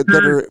are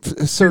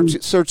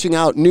searching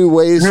out new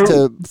ways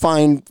to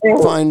find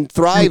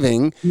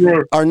thriving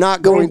are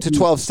not going to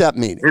 12-step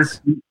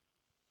meetings.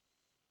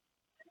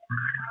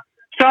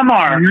 Some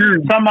are,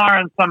 and some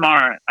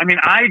aren't. I mean,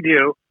 I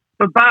do.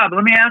 But Bob,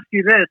 let me ask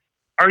you this: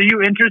 are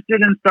you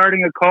interested in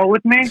starting a cult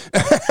with me?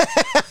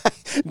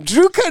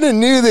 Drew kind of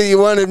knew that you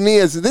wanted me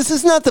as. This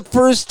is not the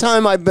first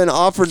time I've been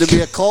offered to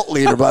be a cult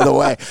leader, by the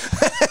way.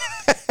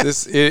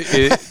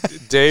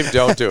 Dave,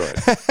 don't do it.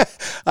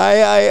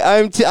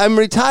 I'm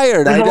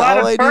retired. All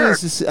I do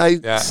is sit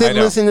and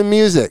listen to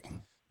music.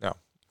 No,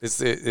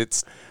 it's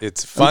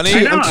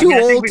funny. I'm too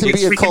old to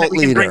be a cult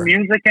leader. Bring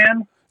music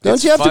in.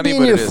 Don't you have to be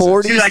in your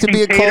 40s to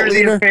be a cult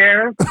leader?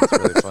 It's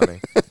really funny.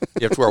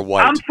 You have to wear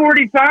white. I'm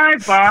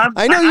 45, Bob.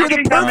 I know you're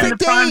the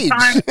perfect age.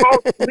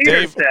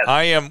 Dave,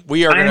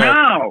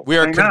 we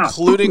are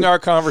concluding our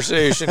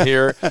conversation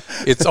here.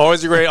 It's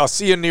always great. I'll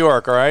see you in New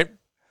York. All right.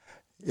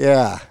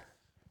 Yeah.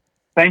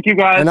 Thank you,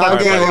 guys. And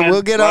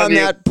we'll get on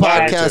that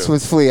podcast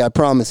with Flea. I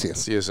promise you.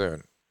 See you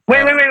soon.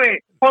 Wait.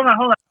 Hold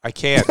on. I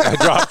can't. I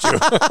dropped you.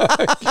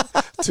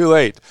 Too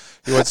late.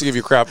 He wants to give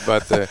you crap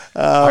about the.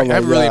 I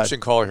have a really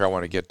interesting caller here I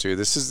want to get to.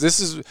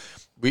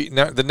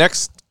 The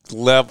next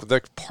level,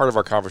 the part of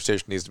our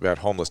conversation needs to be about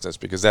homelessness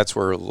because that's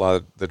where a lot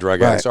of the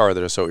drug addicts are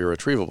that are so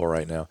irretrievable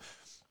right now.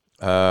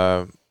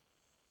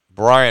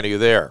 Brian, are you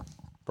there?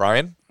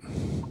 Brian?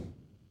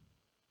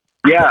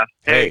 Yeah.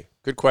 Hey,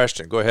 good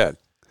question. Go ahead.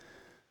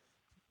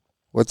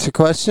 What's your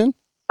question?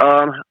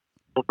 Well,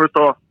 first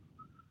off,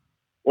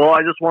 Well,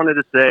 I just wanted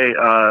to say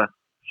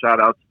shout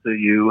outs to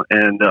you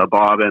and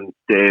Bob and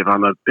Dave.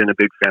 Been a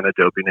big fan of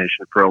Dopey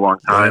Nation for a long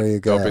time. There you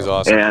go. Dopey's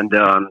awesome. And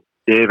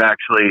Dave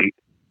actually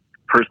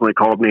personally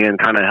called me and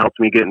kind of helped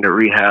me get into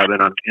rehab,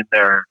 and I'm in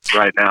there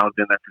right now. I've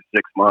been there for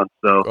 6 months.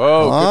 So,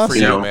 good for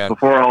you you, know, man.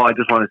 before all, I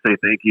just want to say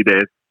thank you,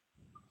 Dave.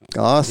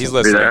 Awesome. He's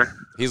listening. there?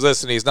 He's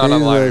listening. He's not He's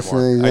online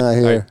listening. anymore.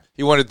 He's not here.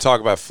 He wanted to talk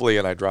about Flea,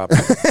 and I dropped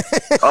him.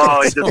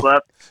 Oh, he just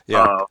left?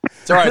 Yeah. Oh.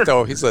 It's all right,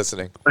 though. He's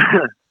listening.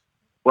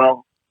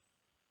 Well,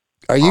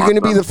 Are you going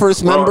to be the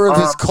first member of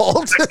his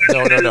Well, cult?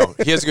 No.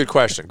 He has a good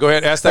question. Go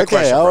ahead. Ask that Okay,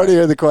 question. I want to Brian.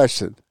 hear the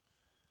question.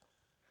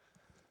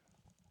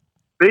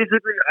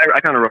 basically, I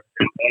kind of wrote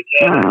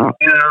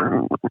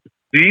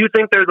do you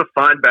think there's a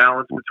fine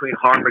balance between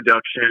harm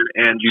reduction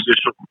and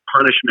judicial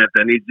punishment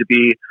that needs to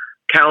be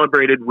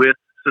calibrated with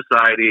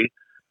society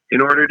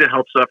in order to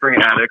help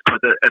suffering addicts, but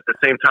at the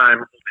same time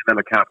holding them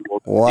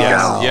accountable?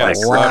 Wow. Yes.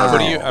 Wow.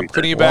 I'm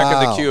putting you back in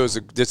the Wow. queue.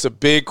 It's a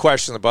big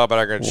question that Bob and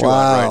I are going to chew on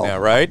Wow. right now.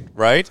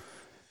 Right.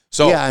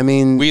 So Yeah, I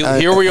mean,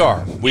 here we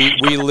are. We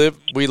live.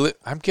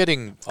 I'm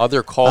getting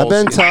other calls. I've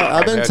been in my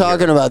head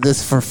talking here. about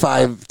this for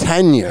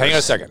 5-10 years. Hang on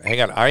a second. Hang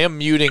on. I am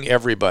muting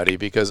everybody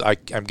because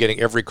I'm getting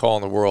every call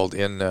in the world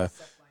in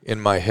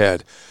my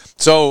head.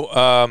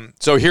 So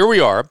here we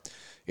are.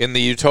 In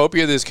the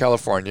utopia that is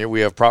California, we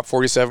have Prop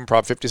 47,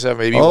 Prop 57,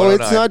 maybe 109.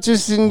 It's not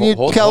just in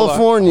Hold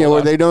California on.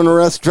 where they don't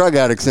arrest drug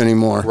addicts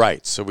anymore.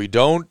 Right. So we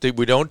don't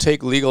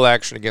take legal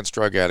action against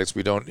drug addicts.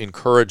 We don't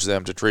encourage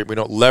them to treat. We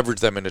don't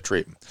leverage them into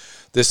treatment.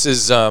 This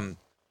is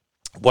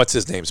what's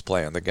his name's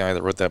plan? The guy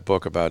that wrote that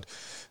book about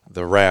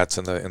the rats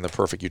in the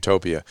perfect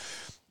utopia.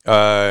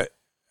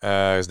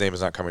 His name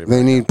is not coming to They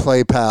mind. need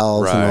play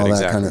pals and Right, all that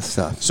exactly. kind of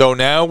stuff. So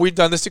now we've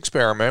done this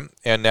experiment,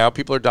 and now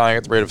people are dying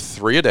at the rate of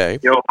 3 a day.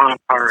 Johan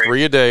Hari.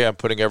 3 a day. I'm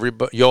putting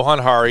everybody. Johan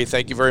Hari,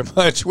 thank you very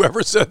much.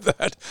 Whoever said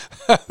that.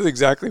 That's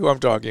exactly who I'm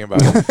talking about.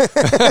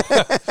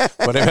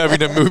 But I'm having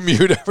to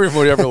mute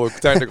everybody, have a little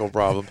technical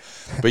problem.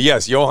 But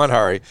yes, Johan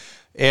Hari.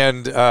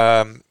 And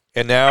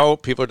now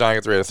people are dying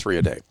at the rate of 3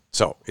 a day.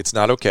 So it's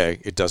not okay.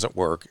 It doesn't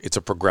work. It's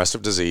a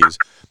progressive disease.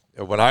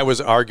 When I was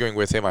arguing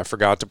with him, I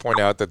forgot to point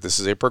out that this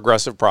is a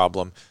progressive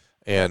problem,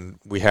 and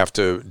we have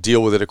to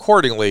deal with it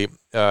accordingly.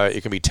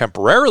 It can be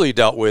temporarily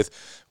dealt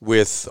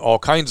with all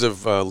kinds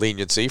of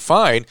leniency.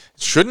 Fine.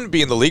 It shouldn't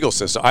be in the legal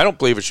system. I don't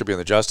believe it should be in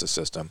the justice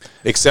system,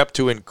 except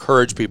to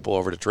encourage people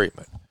over to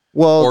treatment.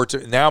 Well, Or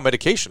to now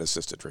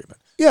medication-assisted treatment.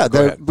 yeah,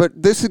 Go ahead.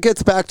 but this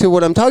gets back to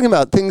what I'm talking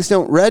about. Things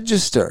don't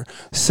register.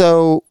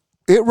 So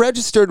it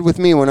registered with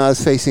me when I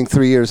was facing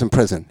 3 years in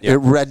prison. Yeah. It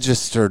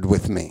registered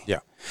with me. Yeah.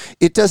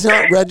 It does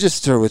not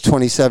register with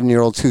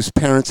 27-year-olds whose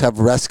parents have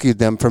rescued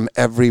them from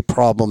every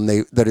problem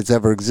that has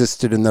ever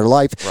existed in their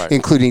life, Right.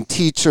 including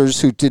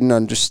teachers who didn't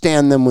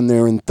understand them when they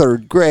were in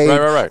third grade,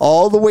 Right.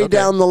 all the way Okay.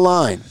 down the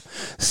line.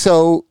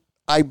 So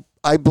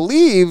I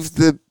believe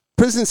the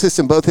prison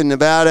system, both in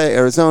Nevada,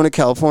 Arizona,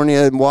 California,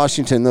 and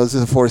Washington, those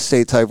are the 4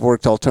 states I've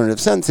worked alternative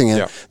sentencing in,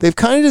 Yeah. they've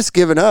kind of just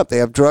given up. They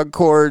have drug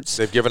courts.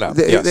 They've given up.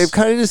 They, Yes. They've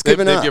kind of just They've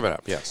given up. They've given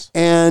up, yes.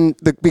 And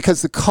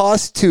because the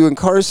cost to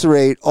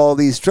incarcerate all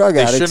these drug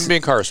They addicts, shouldn't be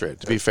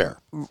incarcerated, to be fair.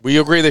 We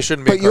agree they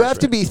shouldn't be but you have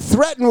to incarcerated. be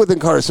threatened with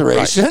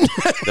incarceration.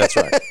 That's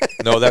right.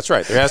 No, that's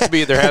right. There has to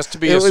be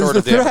It a was sort the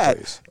of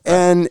threat,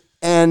 Damocles.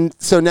 and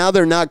so now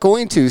they're not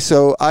going to.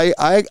 So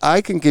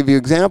I can give you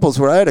examples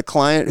where I had a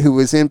client who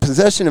was in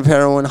possession of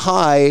heroin,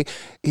 high,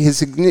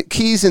 his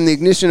keys in the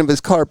ignition of his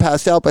car,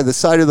 passed out by the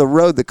side of the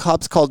road. The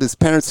cops called his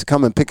parents to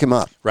come and pick him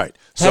up. Right.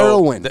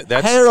 Heroin.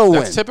 Heroin.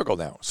 That's typical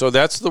now. So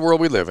that's the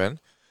world we live in.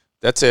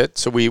 That's it.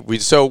 So we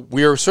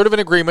are sort of in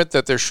agreement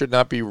that there should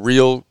not be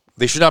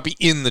they should not be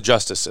in the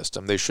justice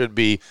system. They should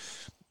be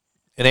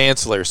an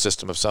ancillary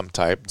system of some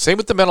type. Same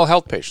with the mental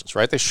health patients,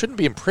 right? They shouldn't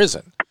be in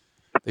prison.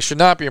 They should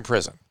not be in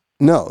prison.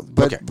 No,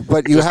 but Okay.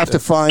 but you Just, have to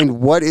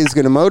find what is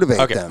going to motivate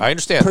Okay, them. I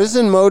understand.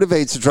 Prison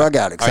motivates drug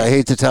addicts. I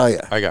hate to tell you.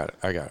 I got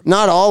it.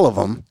 Not all of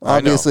them, I know,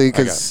 obviously, I got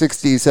because it.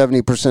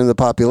 60-70% of the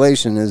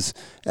population is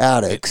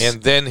addicts.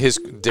 And then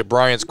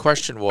Brian's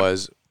question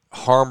was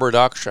harm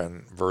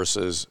reduction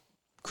versus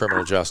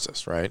criminal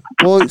justice, right?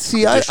 Well,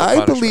 see, I Judicial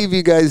punishment. believe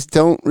you guys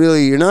don't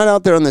really, you're not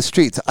out there on the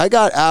streets. I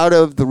got out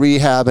of the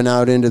rehab and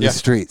out into the Yeah,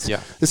 streets. yeah.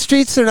 The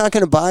streets are not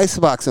going to buy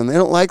Suboxone. They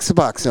don't like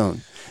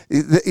Suboxone.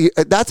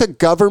 That's a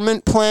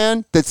government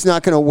plan that's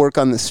not going to work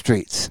on the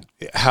streets.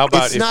 How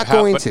about It's not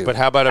going to. But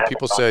how about if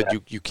people said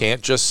you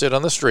can't just sit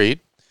on the street,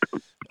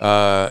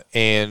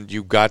 and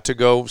you got to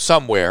go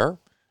somewhere,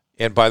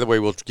 and by the way,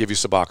 we'll give you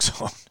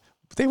Suboxone.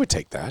 They would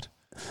take that.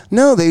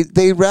 No,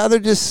 they rather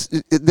just.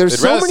 There's They'd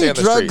so rather stay many on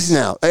the drugs streets.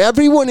 now.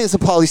 Everyone is a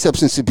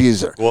polysubstance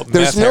abuser. Well,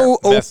 There's meth no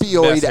heroin.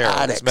 opioid Meth heroin.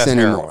 addicts It's meth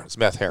anymore. heroin. It's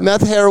meth heroin.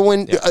 Meth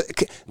heroin.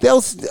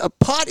 Yeah.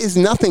 Pot is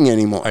nothing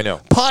anymore. I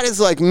know. Pot is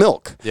like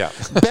milk. Yeah.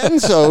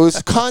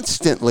 Benzos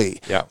constantly.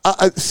 Yeah.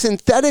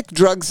 Synthetic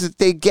drugs that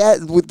they get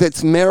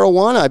that's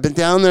marijuana. I've been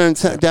down there in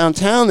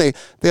downtown. They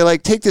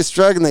like take this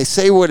drug and they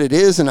say what it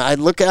is, and I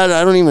look at it.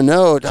 I don't even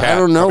know. I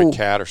don't know. Probably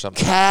cat or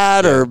something.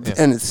 Cat Yeah, or yeah.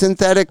 and it's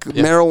synthetic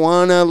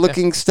marijuana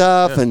looking stuff.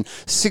 stuff and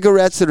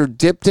cigarettes that are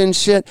dipped in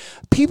shit.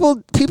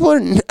 People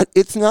are.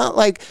 It's not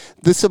like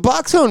the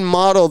Suboxone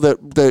model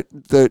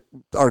that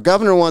our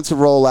governor wants to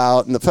roll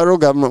out and the federal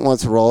government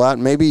wants to roll out,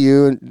 and maybe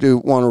you do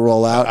want to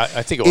roll out.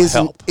 I think it will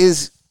help.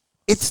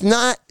 It's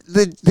not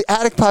the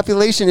addict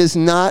population is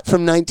not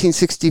from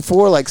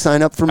 1964. Like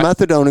sign up for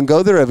methadone and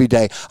go there every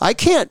day. I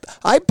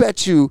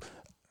bet you.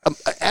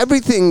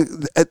 Everything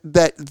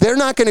that they're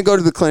not going to go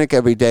to the clinic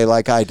every day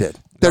like I did.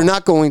 They're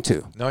not going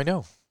to. No, I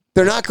know.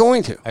 They're not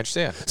going to. I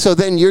understand. So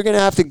then you're going to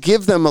have to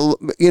give them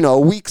a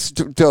week's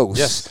dose.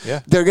 Yes,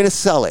 yeah. They're going to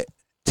sell it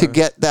to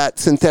get that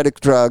synthetic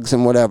drugs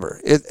and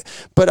whatever.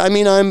 But I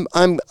mean,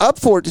 I'm up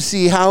for it to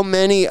see how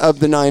many of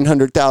the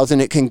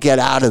 900,000 it can get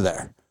out of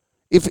there.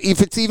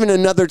 If it's even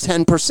another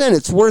 10%,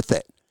 it's worth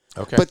it.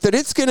 Okay. But that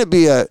it's going to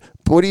be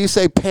what do you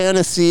say,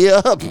 panacea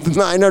of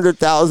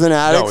 900,000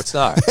 addicts?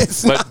 No,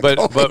 it's not.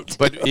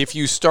 But if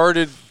you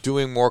started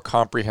doing more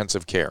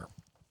comprehensive care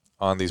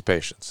on these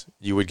patients,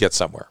 you would get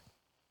somewhere.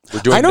 We're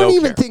doing I don't no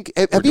even care.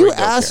 think. Have you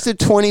asked a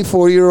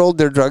 24-year-old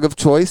their drug of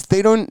choice?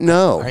 They don't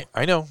know.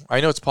 I know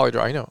it's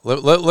polydrug. I know.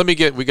 Let me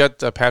get. We got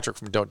Patrick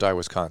from Don't Die,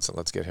 Wisconsin.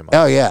 Let's get him on.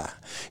 Oh yeah,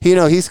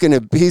 he's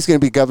gonna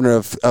be governor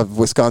of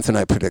Wisconsin.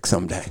 I predict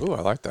someday. Ooh,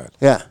 I like that.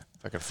 Yeah.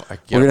 We're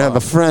gonna have a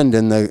friend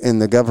in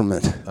the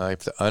government. I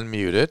have to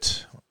unmute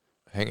it.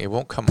 Hang, it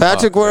won't come.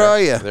 Patrick, where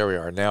are you? There we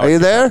are. Now are you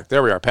there?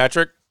 There we are,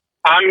 Patrick.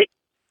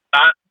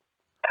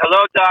 Hello,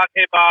 Doc.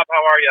 Hey, Bob.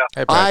 How are you?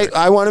 Hey, Patrick.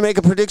 I want to make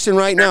a prediction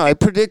right now. I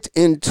predict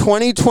in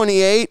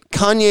 2028,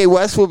 Kanye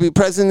West will be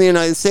president of the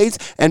United States,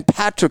 and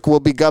Patrick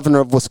will be governor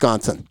of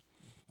Wisconsin.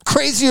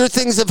 Crazier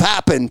things have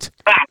happened.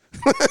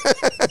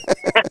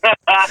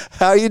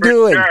 How you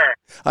doing? Sure.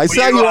 I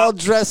saw you all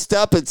dressed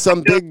up at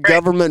some big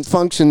government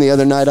function the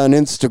other night on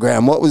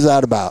Instagram. What was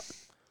that about?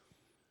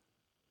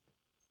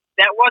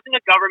 That wasn't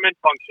a government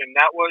function.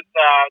 That was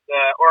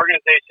the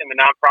organization, the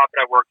nonprofit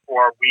I work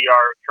for. We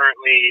are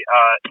currently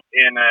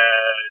in a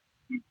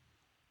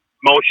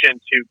motion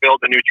to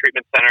build a new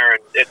treatment center.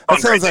 And it's that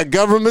sounds like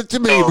government to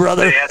me,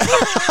 brother. You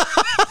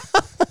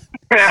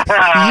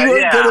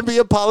are going to be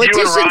a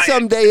politician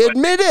someday.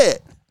 Admit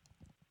it.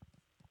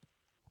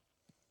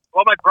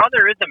 Well, my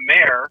brother is a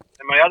mayor,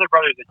 and my other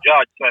brother is a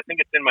judge, so I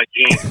think it's in my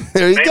genes.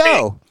 There you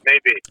go.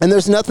 Maybe. And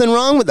there's nothing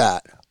wrong with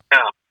that. No.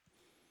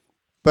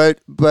 But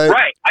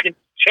right, I can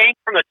change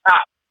from the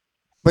top.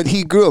 But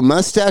he grew a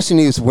mustache and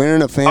he was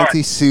wearing a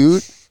fancy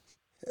suit.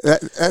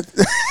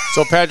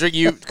 So, Patrick,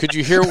 could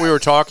you hear what we were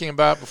talking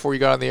about before you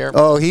got on the air?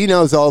 Oh, he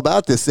knows all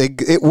about this.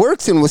 It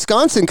works in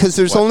Wisconsin because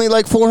there's only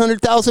like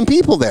 400,000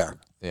 people there.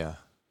 Yeah.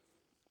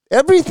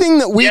 Everything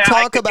that we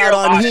talk about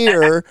on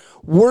here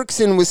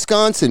works in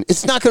Wisconsin.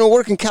 It's not going to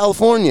work in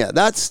California.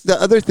 That's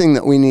the other thing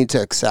that we need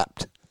to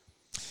accept.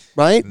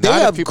 Right? They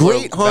have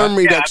great harm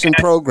reduction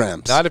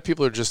programs. Not if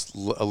people are just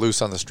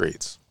loose on the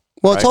streets.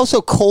 Well, it's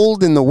also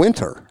cold in the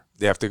winter.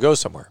 They have to go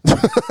somewhere.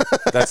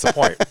 That's the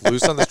point.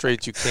 Loose on the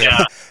streets, you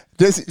can't.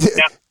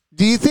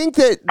 Do you think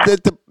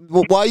that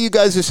why you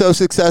guys are so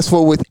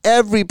successful with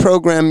every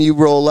program you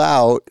roll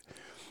out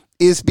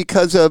is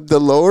because of the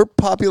lower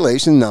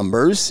population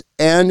numbers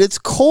and it's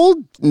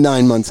cold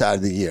 9 months out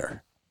of the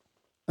year?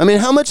 I mean,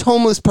 how much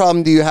homeless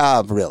problem do you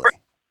have, really?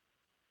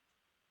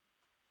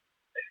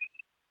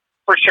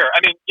 For sure.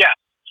 I mean, yes,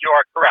 you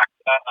are correct.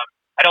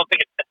 I don't think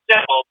it's that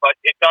simple, but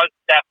it does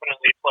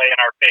definitely play in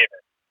our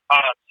favor.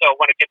 So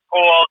when it gets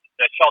cold,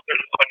 the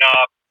shelters open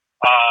up,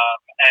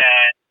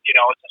 and,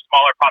 it's a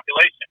smaller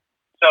population.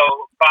 So,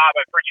 Bob,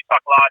 I've heard you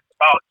talk a lot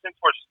about, since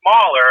we're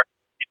smaller,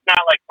 it's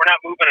not like we're not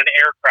moving an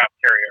aircraft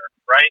carrier,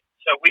 right?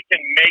 So we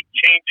can make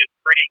changes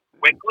pretty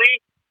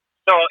quickly.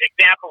 So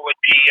example would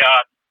be,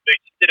 they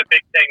did a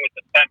big thing with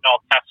the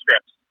fentanyl test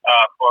strips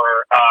for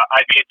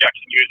IV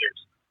injection users.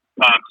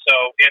 So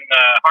in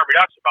the harm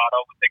reduction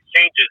model with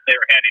exchanges, they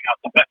were handing out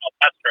the fentanyl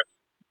test strips.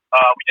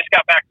 We just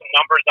got back some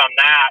numbers on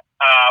that,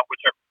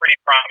 which are pretty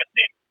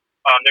promising.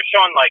 They're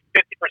showing like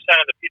 50%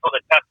 of the people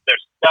that tested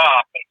their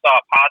stuff and saw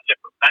a positive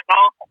for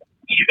fentanyl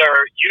either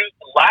used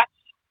less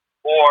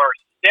or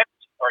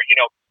sipped or,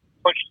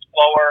 pushed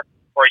slower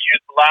or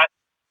used less.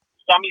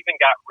 Some even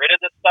got rid of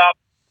the stuff.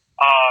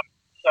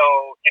 So,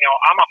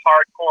 I'm a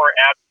hardcore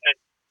abstinent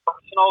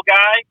personal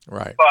guy,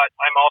 right? But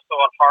I'm also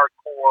a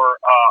hardcore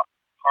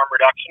harm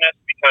reductionist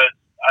because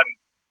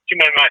too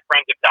many of my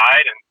friends have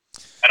died, and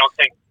I don't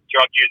think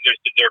drug users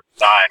deserve to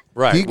die.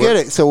 Right. You get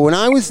it. So when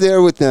I was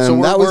there with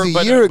them, that was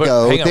a year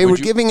ago, they were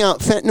giving out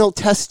fentanyl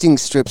testing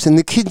strips, and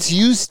the kids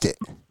used it.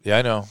 Yeah,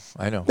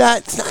 I know.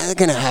 That's not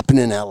going to happen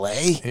in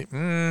L.A.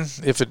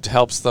 If it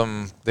helps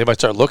them, they might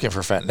start looking for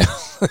fentanyl.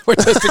 We're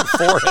testing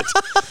for it.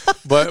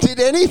 But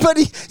did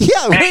anybody?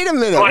 Yeah, wait a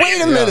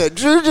minute.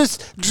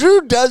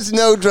 Drew does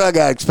know drug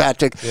addicts,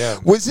 Patrick. Yeah.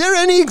 Was there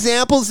any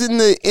examples in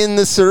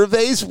the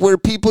surveys where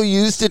people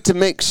used it to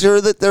make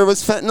sure that there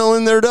was fentanyl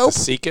in their dope? To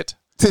seek it.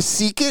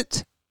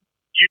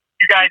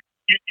 You guys,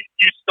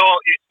 you stole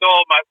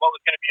my what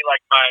was going to be like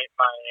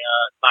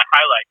my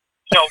highlight.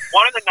 So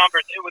one of the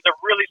numbers, it was a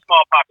really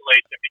small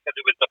population because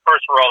it was the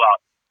first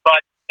rollout.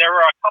 But there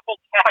were a couple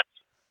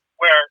tests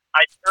where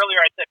earlier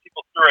I said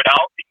people threw it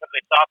out because they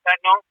saw saw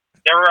fentanyl,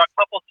 there were a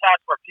couple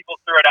tests where people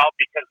threw it out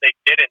because they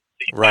didn't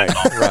see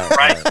fentanyl.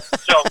 Right.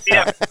 So we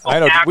have people I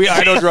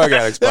know drug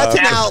addicts. That's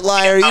Bob. an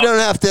outlier. You don't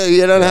have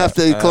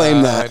to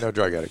claim that. I know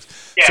drug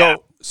addicts. Yeah.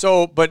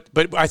 But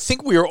I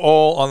think we are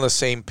all on the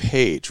same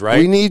page, right?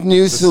 We need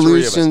new The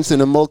three of us. solutions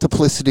and a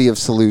multiplicity of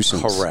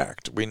solutions.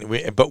 Correct.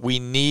 But we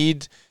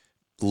need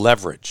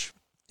leverage.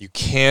 You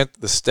can't.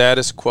 The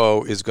status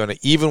quo is going to,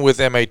 even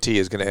with MIT,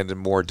 is going to end in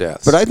more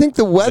deaths. But I think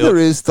the weather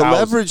is the thousands.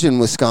 leverage in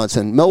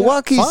Wisconsin.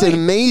 Milwaukee's fine. an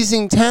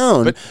amazing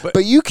town,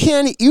 But you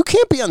can't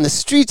be on the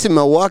streets in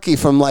Milwaukee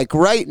from like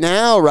right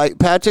now, right,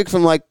 Patrick?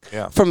 From like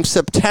from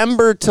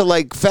September to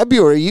like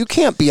February, you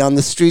can't be on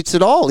the streets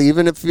at all,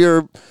 even if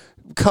you're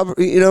covered.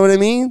 You know what I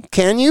mean?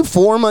 Can you?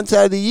 4 months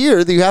out of the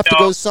year, you have to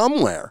go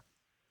somewhere.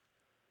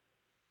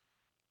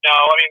 No,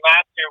 I mean,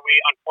 last year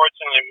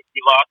unfortunately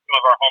we lost some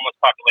of our homeless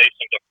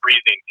population to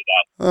freezing to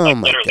death. Oh,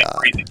 my literally God.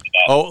 freezing to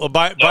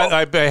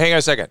death. Hang on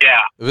a second.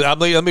 Yeah.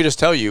 Let me just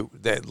tell you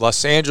that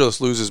Los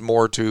Angeles loses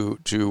more to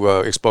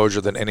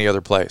exposure than any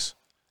other place.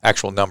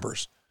 Actual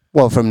numbers.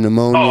 Well, from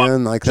pneumonia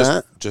and like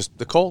that. Just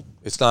the cold.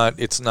 It's not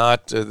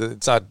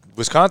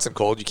Wisconsin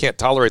cold. You can't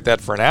tolerate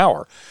that for an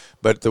hour.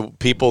 But the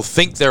people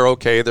think they're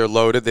okay. They're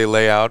loaded. They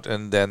lay out,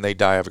 and then they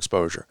die of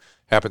exposure.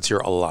 Happens here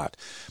a lot.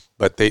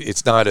 But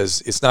it's not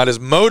as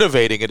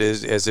motivating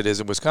as it is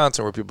in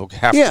Wisconsin, where people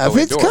have to go if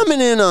it's indoors. coming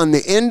in on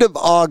the end of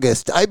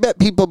August, I bet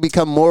people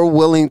become more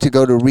willing to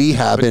go to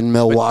rehab in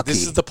Milwaukee. But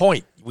this is the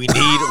point. We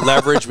need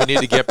leverage. We need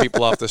to get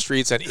people off the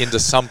streets and into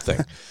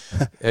something.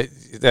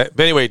 But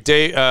anyway,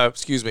 Dave,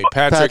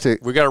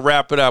 Patrick, we got to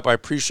wrap it up. I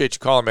appreciate you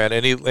calling, man.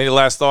 Any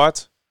last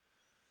thoughts?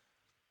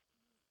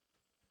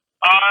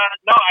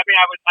 No, I mean,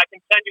 I can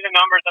send you the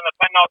numbers on the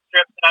fentanyl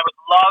strips, and I would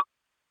love,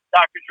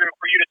 Dr. Drew,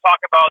 for you to talk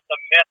about the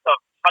myth of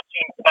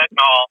touching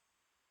fentanyl,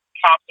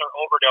 cops are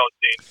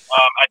overdosing.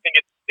 I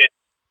think it's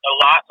a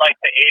lot like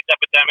the AIDS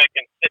epidemic,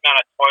 and sitting on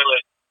a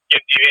toilet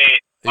gives you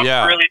AIDS.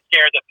 I'm really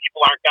scared that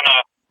people aren't going to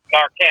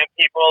Narcan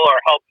people or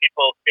help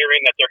people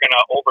fearing that they're going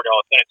to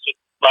overdose, and it's just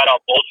flat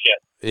out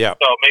bullshit. Yeah.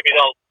 So maybe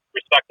they'll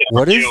respect it.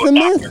 What is the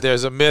myth?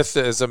 There's a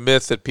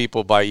myth that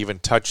people, by even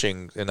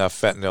touching enough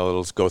fentanyl,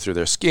 it'll go through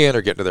their skin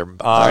or get into their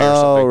eye or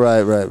something. Oh,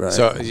 right.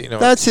 So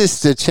that's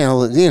just a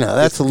channel.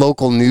 That's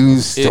local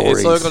news stories.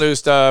 It's local news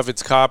stuff.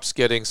 It's cops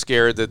getting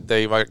scared that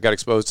they might got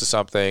exposed to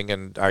something,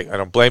 and I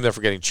don't blame them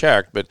for getting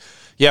checked. But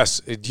yes,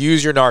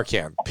 use your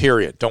Narcan.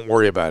 Period. Don't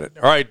worry about it.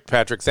 All right,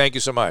 Patrick. Thank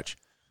you so much.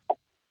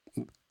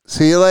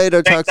 See you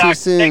later. Thanks, Talk to you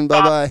soon.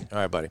 Bye bye. All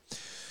right, buddy.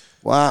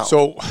 Wow.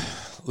 So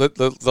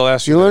the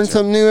last you learn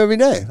something new every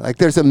day. Like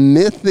there's a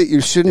myth that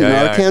you shouldn't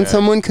Narcan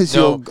someone because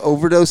you'll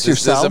overdose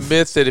yourself. There's a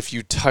myth that if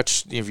you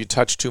touch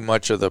too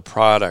much of the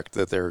product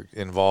that they're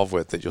involved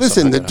with, that you'll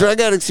listen. The drug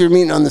addicts you're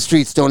meeting on the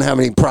streets don't have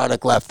any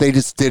product left. They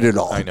just did it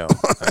all. I know.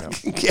 I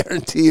can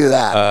guarantee you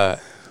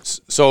that.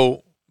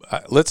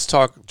 Let's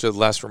talk to the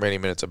last remaining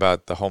minutes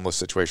about the homeless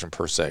situation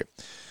per se.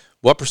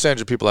 What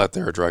percentage of people out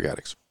there are drug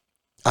addicts?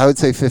 I would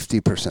say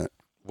 50%.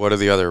 What are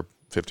the other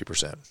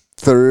 50%?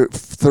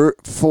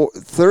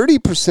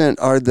 30%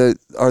 are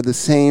the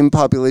same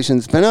population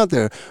that's been out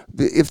there.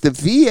 If the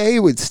VA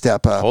would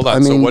step up, hold on. I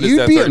mean, what is you'd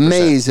that be 30%?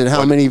 amazed at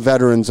how many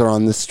veterans are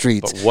on the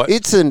streets.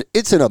 It's an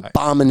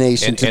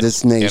abomination to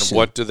this nation. And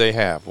what do they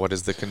have? What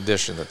is the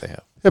condition that they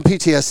have? They have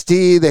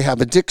PTSD. They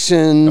have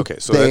addiction. Okay,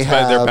 so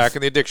they're back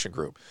in the addiction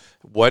group.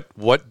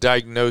 What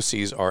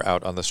diagnoses are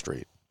out on the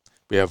street?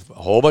 We have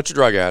a whole bunch of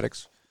drug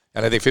addicts.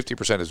 And I think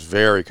 50% is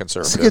very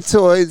conservative.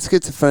 Schizoid,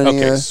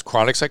 schizophrenia. Okay,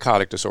 chronic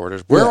psychotic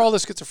disorders. Where are all the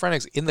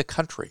schizophrenics in the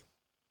country?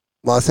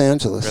 Los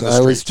Angeles. I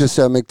was just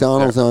at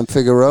McDonald's on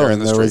Figueroa,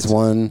 and there was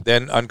one.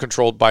 Then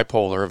uncontrolled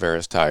bipolar of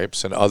various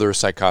types and other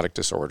psychotic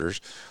disorders.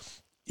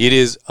 It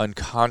is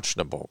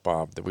unconscionable,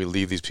 Bob, that we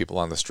leave these people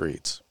on the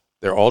streets.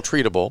 They're all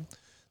treatable.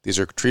 These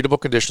are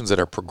treatable conditions that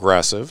are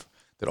progressive,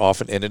 that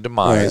often end in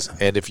demise.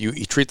 Right. And if you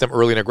treat them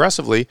early and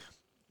aggressively,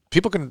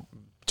 people can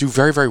do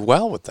very, very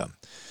well with them.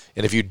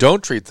 And if you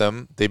don't treat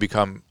them, they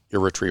become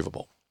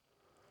irretrievable.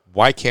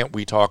 Why can't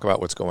we talk about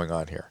what's going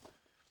on here?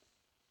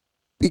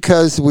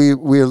 Because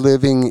we're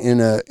living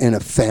in a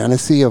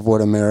fantasy of what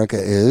America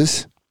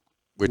is.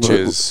 Which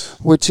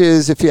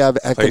is if you have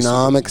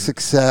economic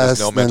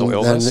success,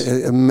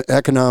 then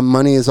economic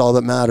money is all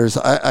that matters.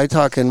 I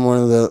talk in one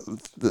of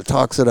the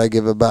talks that I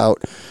give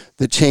about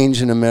the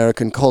change in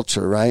American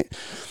culture, right?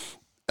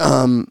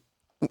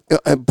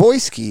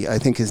 Boyski, I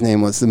think his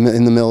name was, in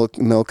the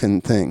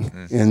Milken thing.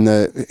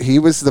 Mm-hmm. He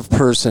was the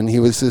person, he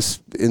was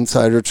this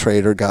insider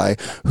trader guy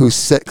who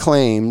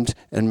claimed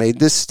and made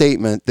this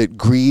statement that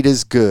greed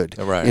is good.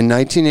 Right. In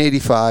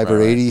 1985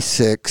 or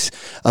 86,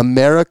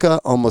 America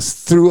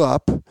almost threw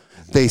up.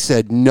 They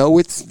said, no,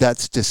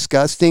 that's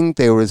disgusting.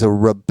 There was a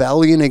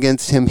rebellion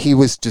against him. He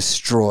was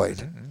destroyed.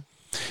 Mm-hmm.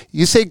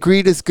 You say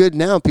greed is good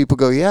now, people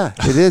go, yeah,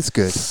 it is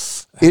good.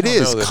 It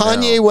is.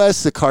 Kanye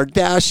West, the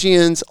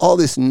Kardashians, all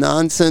this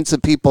nonsense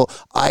that people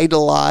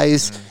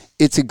idolize.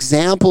 It's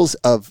examples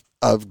of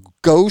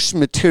gauche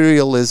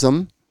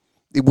materialism.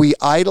 We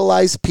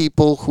idolize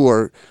people who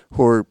are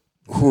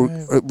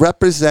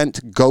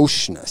represent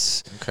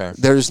gaucheness. Okay.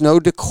 There's no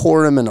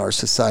decorum in our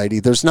society.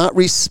 There's not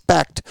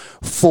respect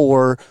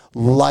for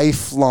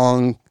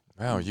lifelong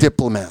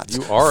diplomats.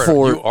 You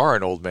are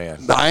an old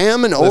man. I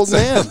am an old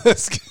man.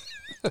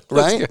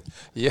 Right?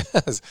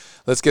 Yes.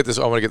 Let's get this.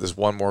 I want to get this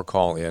one more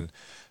call in.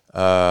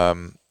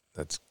 I'm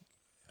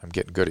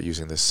getting good at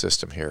using this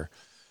system here.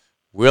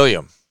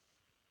 William,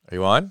 are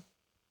you on?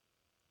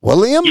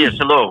 William? Yes,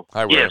 hello.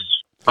 Hi, William. Yes.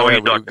 How are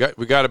you,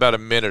 We got about a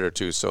minute or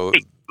two, so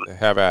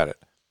have at it.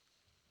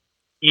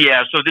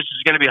 Yeah, so this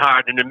is going to be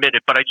hard in a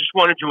minute, but I just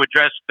wanted to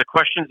address the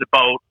questions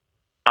about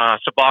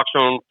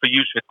Suboxone for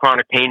use with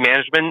chronic pain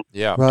management.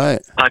 Yeah. Right.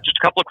 Just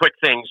a couple of quick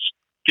things,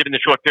 given the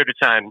short period of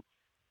time.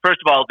 First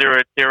of all,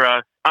 I've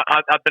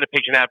been a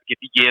patient advocate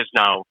for years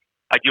now.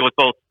 I deal with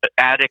both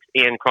addicts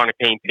and chronic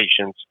pain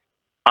patients.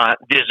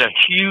 There's a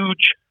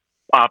huge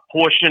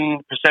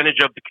percentage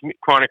of the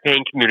chronic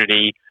pain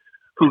community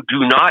who do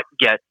not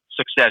get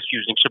success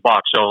using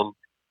Suboxone.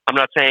 I'm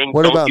not saying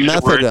what don't about use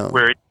methadone?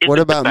 Where it What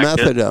isn't about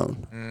effective.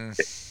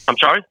 methadone? I'm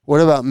sorry?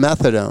 What about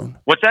methadone?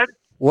 What's that?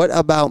 What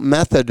about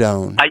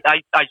methadone?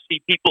 I see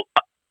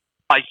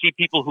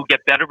people who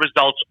get better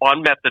results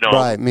on methadone.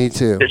 Right, me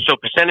too. So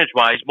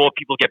percentage-wise, more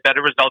people get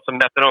better results on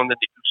methadone than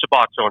they do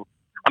Suboxone.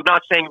 I'm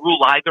not saying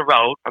rule either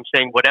out. I'm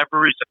saying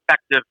whatever is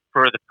effective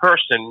for the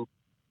person,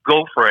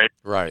 go for it.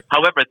 Right.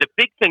 However, the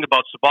big thing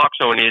about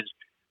Suboxone is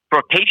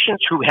for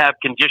patients who have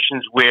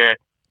conditions where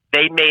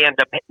they may end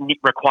up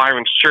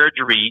requiring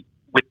surgery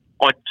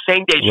on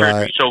same-day surgery,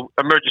 Right. so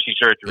emergency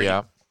surgery.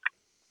 Yeah.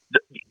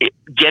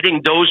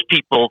 Getting those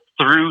people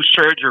through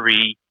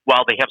surgery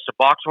while they have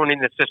Suboxone in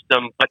the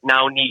system but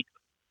now need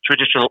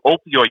traditional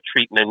opioid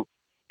treatment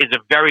is a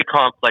very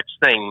complex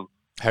thing.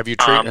 Have you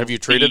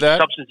treated that?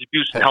 Substance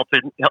abuse and health.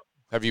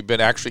 Have you been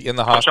actually in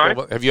the I'm sorry?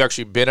 hospital? Have you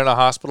actually been in a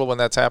hospital when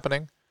that's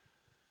happening?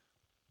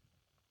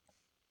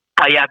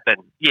 I have been.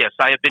 Yes,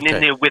 I have been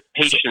in there with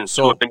patients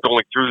who have been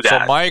going through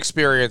that. So my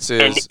experience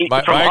is my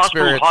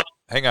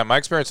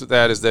experience with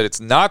that is that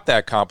it's not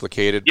that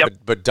complicated,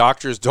 but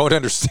doctors don't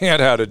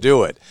understand how to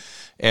do it.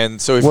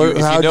 And so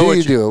how do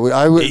you do it?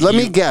 Let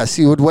me guess.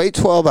 You would wait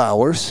 12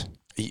 hours.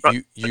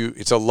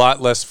 It's a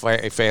lot less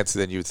fancy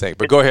than you think.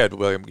 But go ahead,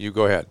 William. You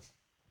go ahead.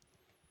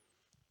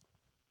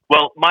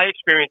 Well, my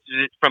experience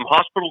is from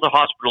hospital to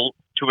hospital,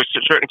 to a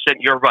certain extent,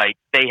 you're right.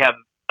 They have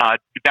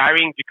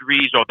varying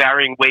degrees or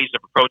varying ways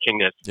of approaching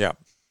this. Yeah.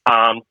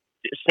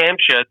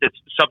 SAMHSA, the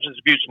Substance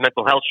Abuse and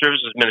Mental Health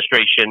Services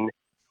Administration,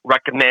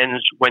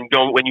 recommends when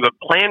you have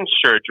planned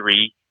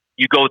surgery,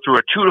 you go through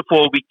a 2 to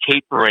 4 week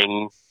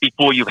tapering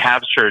before you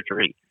have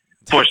surgery.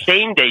 For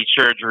same-day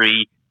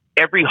surgery,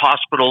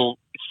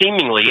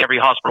 seemingly every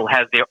hospital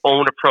has their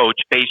own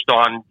approach based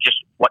on just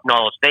what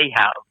knowledge they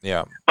have.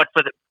 Yeah. But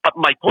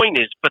my point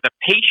is, for the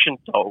patient,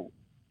 though,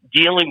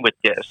 dealing with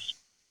this,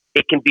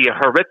 it can be a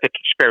horrific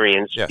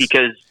experience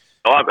because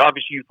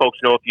obviously you folks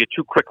know if you're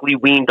too quickly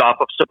weaned off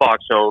of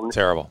Suboxone,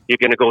 terrible. You're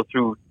going to go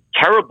through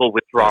terrible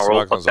withdrawal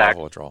Suboxone's effect.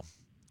 awful withdrawal.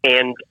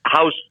 And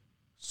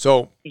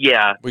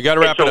we got to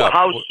wrap it up.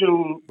 How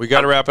soon? We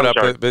got to wrap it up.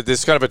 Sorry. But this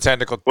is kind of a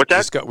technical. What's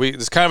that? This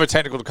is kind of a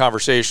technical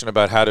conversation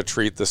about how to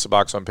treat the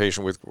Suboxone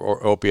patient with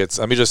opiates.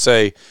 Let me just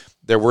say,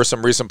 there were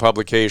some recent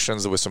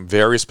publications with some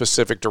very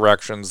specific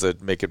directions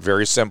that make it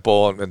very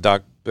simple, and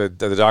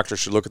the doctor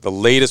should look at the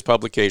latest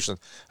publication.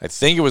 I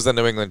think it was the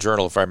New England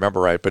Journal, if I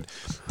remember right. But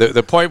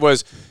the point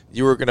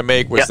you were going to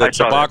make was that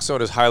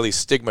Suboxone is highly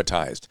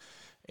stigmatized.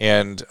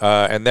 And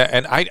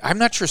I'm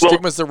not sure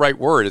stigma is the right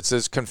word. It's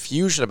this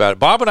confusion about it.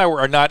 Bob and I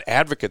are not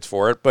advocates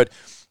for it, but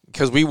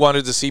because we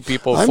wanted to see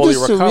people fully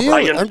recover.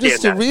 I'm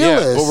just a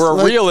realist. But we're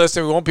a realist,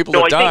 and we want people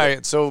to die.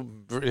 So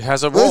it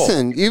has a role.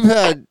 Listen, you've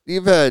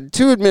had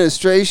 2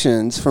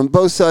 administrations from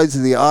both sides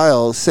of the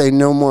aisle say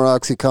no more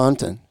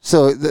OxyContin.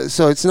 So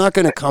it's not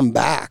going to come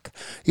back.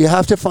 You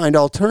have to find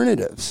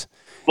alternatives.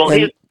 Well,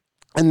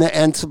 and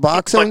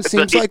Suboxone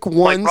seems like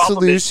one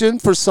solution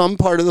for some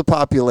part of the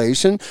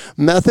population.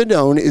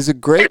 Methadone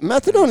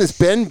has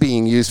been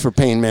being used for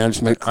pain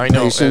management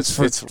patients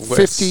for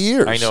 50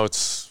 years. I know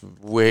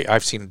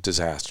I've seen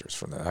disasters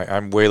from that.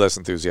 I'm way less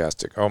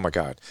enthusiastic. Oh my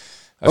God.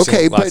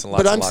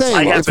 But I'm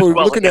saying if we're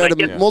looking at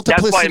a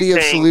multiplicity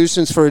of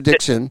solutions for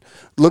addiction,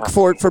 look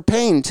for it for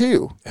pain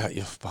too.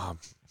 Bob.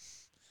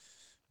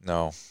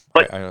 No.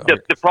 But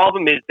the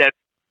problem is that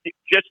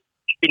just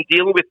in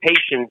dealing with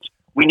patients,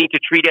 we need to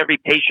treat every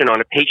patient on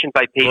a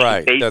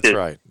patient-by-patient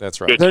basis. That's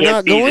right. They're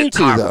not going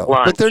to, though.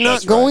 But they're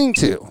not going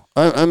to.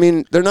 I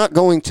mean, they're not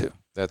going to.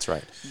 That's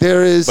right.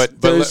 There's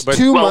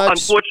too much.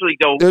 Unfortunately,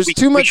 though, there's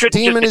too much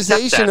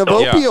demonization of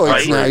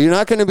opioids now. You're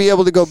not going to be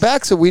able to go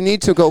back, so we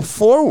need to go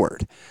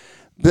forward.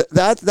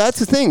 That's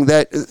the thing.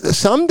 That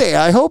someday,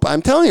 I hope.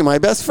 I'm telling you, my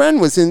best friend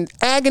was in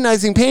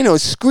agonizing pain. I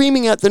was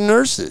screaming at the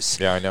nurses.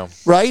 Yeah, I know.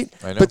 Right?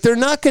 I know. But they're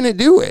not going to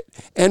do it.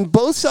 And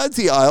both sides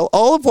of the aisle,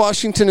 all of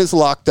Washington is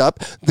locked up.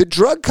 The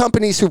drug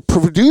companies who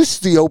produce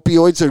the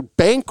opioids are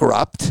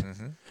bankrupt.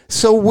 Mm-hmm.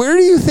 So where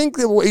do you think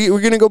that we're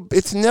going to go?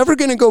 It's never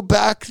going to go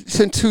back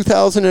to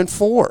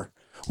 2004.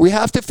 We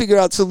have to figure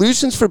out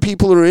solutions for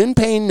people who are in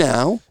pain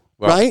now.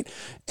 right?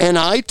 And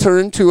I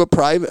turned to a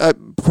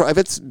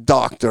private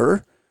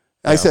doctor.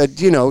 I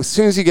said, as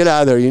soon as you get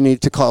out of there, you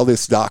need to call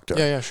this doctor.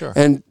 Yeah, sure.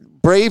 And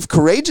brave,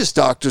 courageous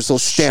doctors will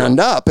stand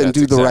up and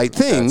do the right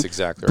thing. That's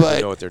exactly right. But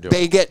They know what they're doing.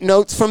 they get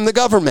notes from the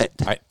government.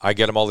 I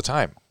get them all the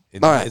time.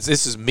 All right.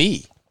 This is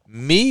me.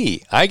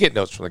 I get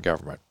notes from the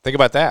government. Think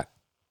about that.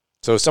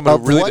 So someone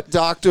who really what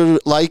doctor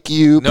like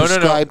you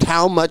prescribed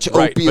how much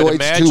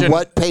opioids to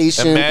what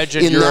patient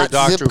imagine in you're that a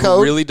doctor zip code?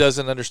 who really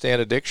doesn't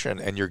understand addiction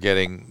and you're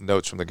getting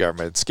notes from the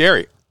government. It's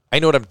scary. I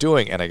know what I'm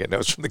doing, and I get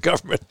notes from the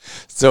government.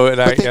 So,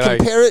 but they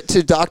compare it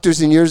to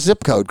doctors in your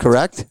zip code,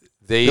 correct?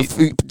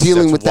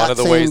 Dealing with one that of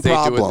the same ways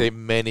problem. they do it.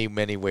 They have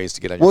many ways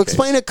to get on your Well, case.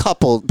 explain a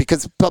couple,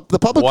 because the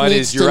public One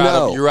needs is you're to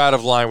know. you're out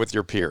of line with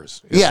your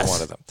peers. Yes.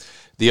 One of them.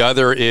 The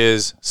other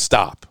is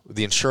stop.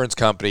 The insurance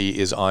company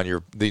is on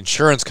your. The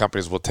insurance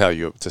companies will tell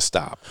you to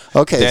stop.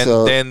 Okay,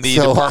 then the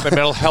Department of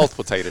Mental Health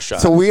will tell you to shut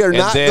up. So we are And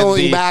not then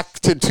going back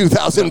to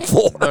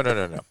 2004.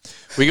 No.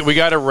 We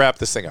got to wrap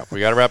this thing up. We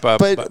got to wrap up.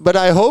 But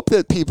I hope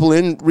that people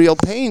in real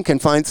pain can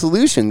find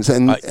solutions,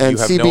 and you have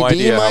CBD no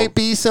idea might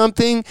be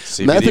something.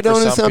 CBD for Methadone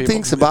is some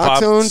something. people.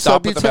 Suboxone,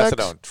 Stop with the Subutex.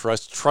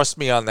 methadone. Trust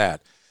me on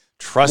that.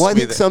 Well, I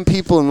think some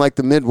people in like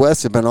the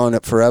Midwest have been on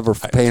it forever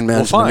for pain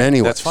management. Fine.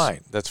 Anyway, That's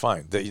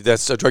fine.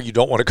 That's a drug you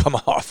don't want to come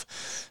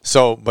off.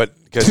 So, but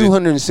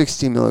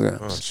 260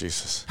 milligrams. Oh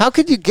Jesus! How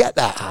could you get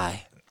that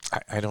high?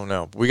 I don't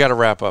know. We got to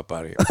wrap up,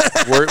 buddy.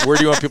 Where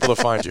do you want people to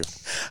find you?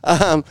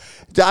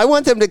 I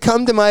want them to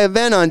come to my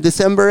event on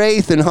December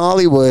 8th in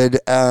Hollywood.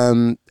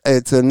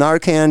 It's a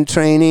Narcan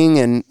training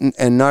and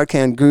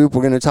Narcan group.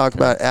 We're going to talk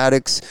about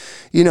addicts.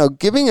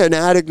 Giving an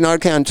addict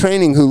Narcan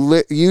training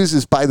who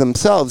uses by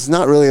themselves is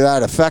not really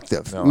that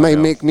effective. It may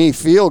make me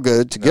feel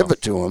good to give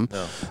it to them,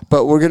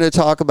 but we're going to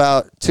talk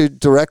about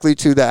directly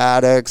to the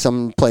addicts. I'm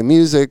going to play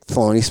music.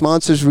 Thelonious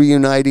Monster's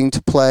reuniting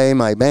to play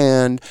my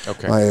band.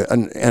 Okay.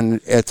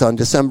 And it's on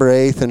December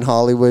 8th in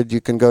Hollywood. You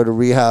can go to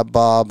Rehab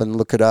Bob and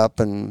look it up.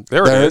 And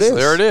there it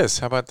is. There it is.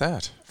 How about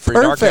that? Free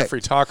Narcan,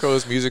 free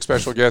tacos, music,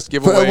 special guest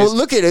giveaways. Well,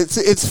 look at it.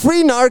 It's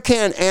free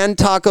Narcan and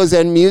tacos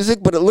and music,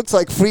 but it looks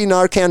like free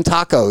Narcan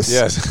tacos.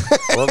 Yes.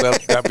 Well,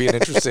 that'd be an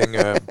interesting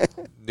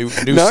new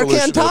Narcan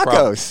solution to the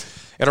problem. tacos.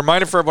 And a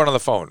reminder for everyone on the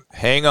phone: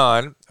 hang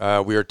on.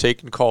 We are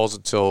taking calls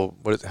until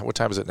what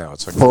time is it now?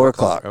 It's like 4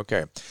 o'clock.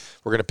 Okay.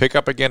 We're going to pick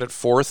up again at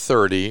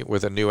 4:30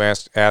 with a new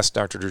Ask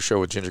Dr. Drew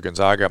show with Ginger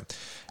Gonzaga.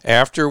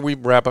 After we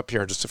wrap up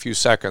here in just a few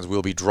seconds,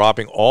 we'll be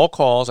dropping all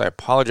calls. I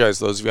apologize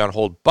to those of you on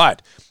hold,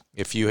 but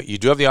if you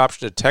do have the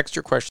option to text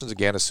your questions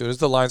again as soon as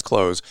the lines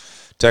close,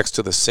 text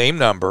to the same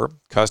number,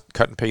 cut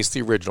and paste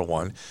the original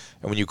one,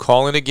 and when you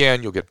call in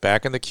again, you'll get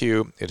back in the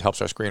queue. It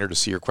helps our screener to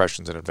see your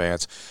questions in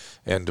advance,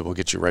 and we'll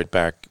get you right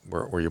back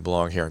where you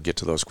belong here and get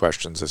to those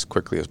questions as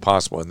quickly as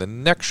possible. And the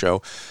next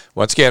show,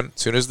 once again,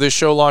 as soon as this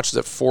show launches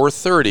at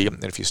 4:30,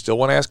 and if you still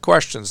want to ask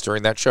questions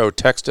during that show,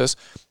 text us.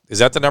 Is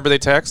that the number they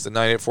text? The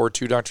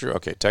 984-2-Dr. Drew?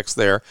 Okay, text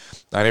there,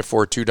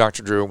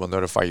 984-2-Dr. Drew, and we'll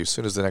notify you as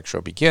soon as the next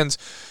show begins.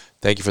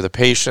 Thank you for the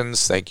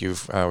patience. Thank you.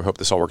 We hope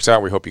this all works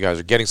out. We hope you guys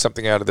are getting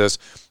something out of this.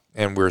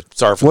 And we're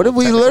sorry for what did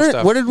we learn?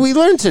 stuff. What did we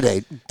learn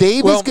today?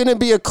 Dave is going to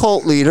be a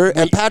cult leader,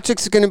 and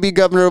Patrick's going to be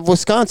governor of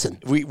Wisconsin.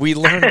 We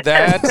learned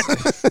that,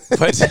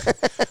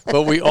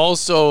 but we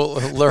also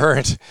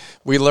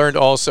learned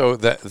also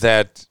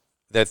that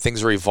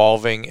things are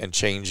evolving and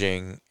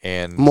changing,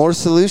 and more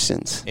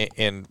solutions.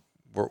 And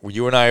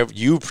you and I,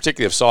 you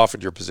particularly have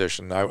softened your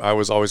position. I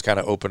was always kind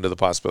of open to the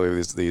possibility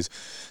of these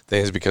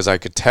things because I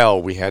could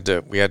tell we had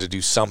to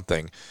do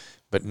something.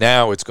 But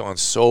now it's gone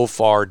so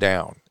far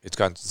down. It's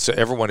gone. So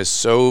everyone is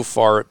so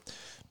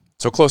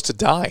close to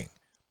dying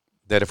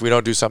that if we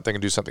don't do something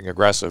and do something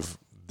aggressive,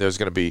 there's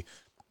going to be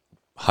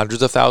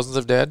hundreds of thousands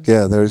of dead.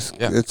 Yeah, there's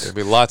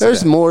be lots. There's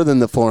of dead. more than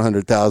the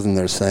 400,000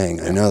 they're saying.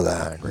 I know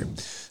that. I agree.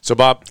 So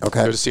Bob,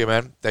 okay. Good to see you,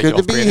 man. Thank good you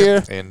all to be for being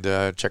here.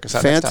 And check us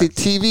out. Fancy next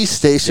time. TV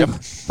station.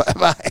 Yep.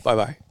 Bye-bye.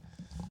 Bye-bye.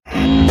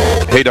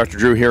 Hey, Dr.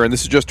 Drew here, and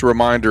this is just a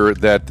reminder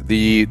that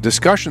the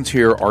discussions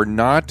here are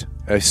not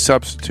a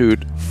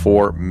substitute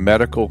for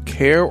medical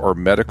care or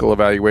medical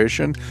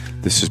evaluation.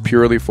 This is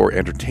purely for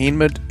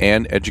entertainment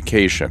and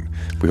education.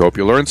 We hope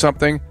you learned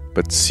something,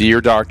 but see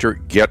your doctor,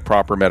 get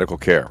proper medical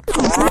care.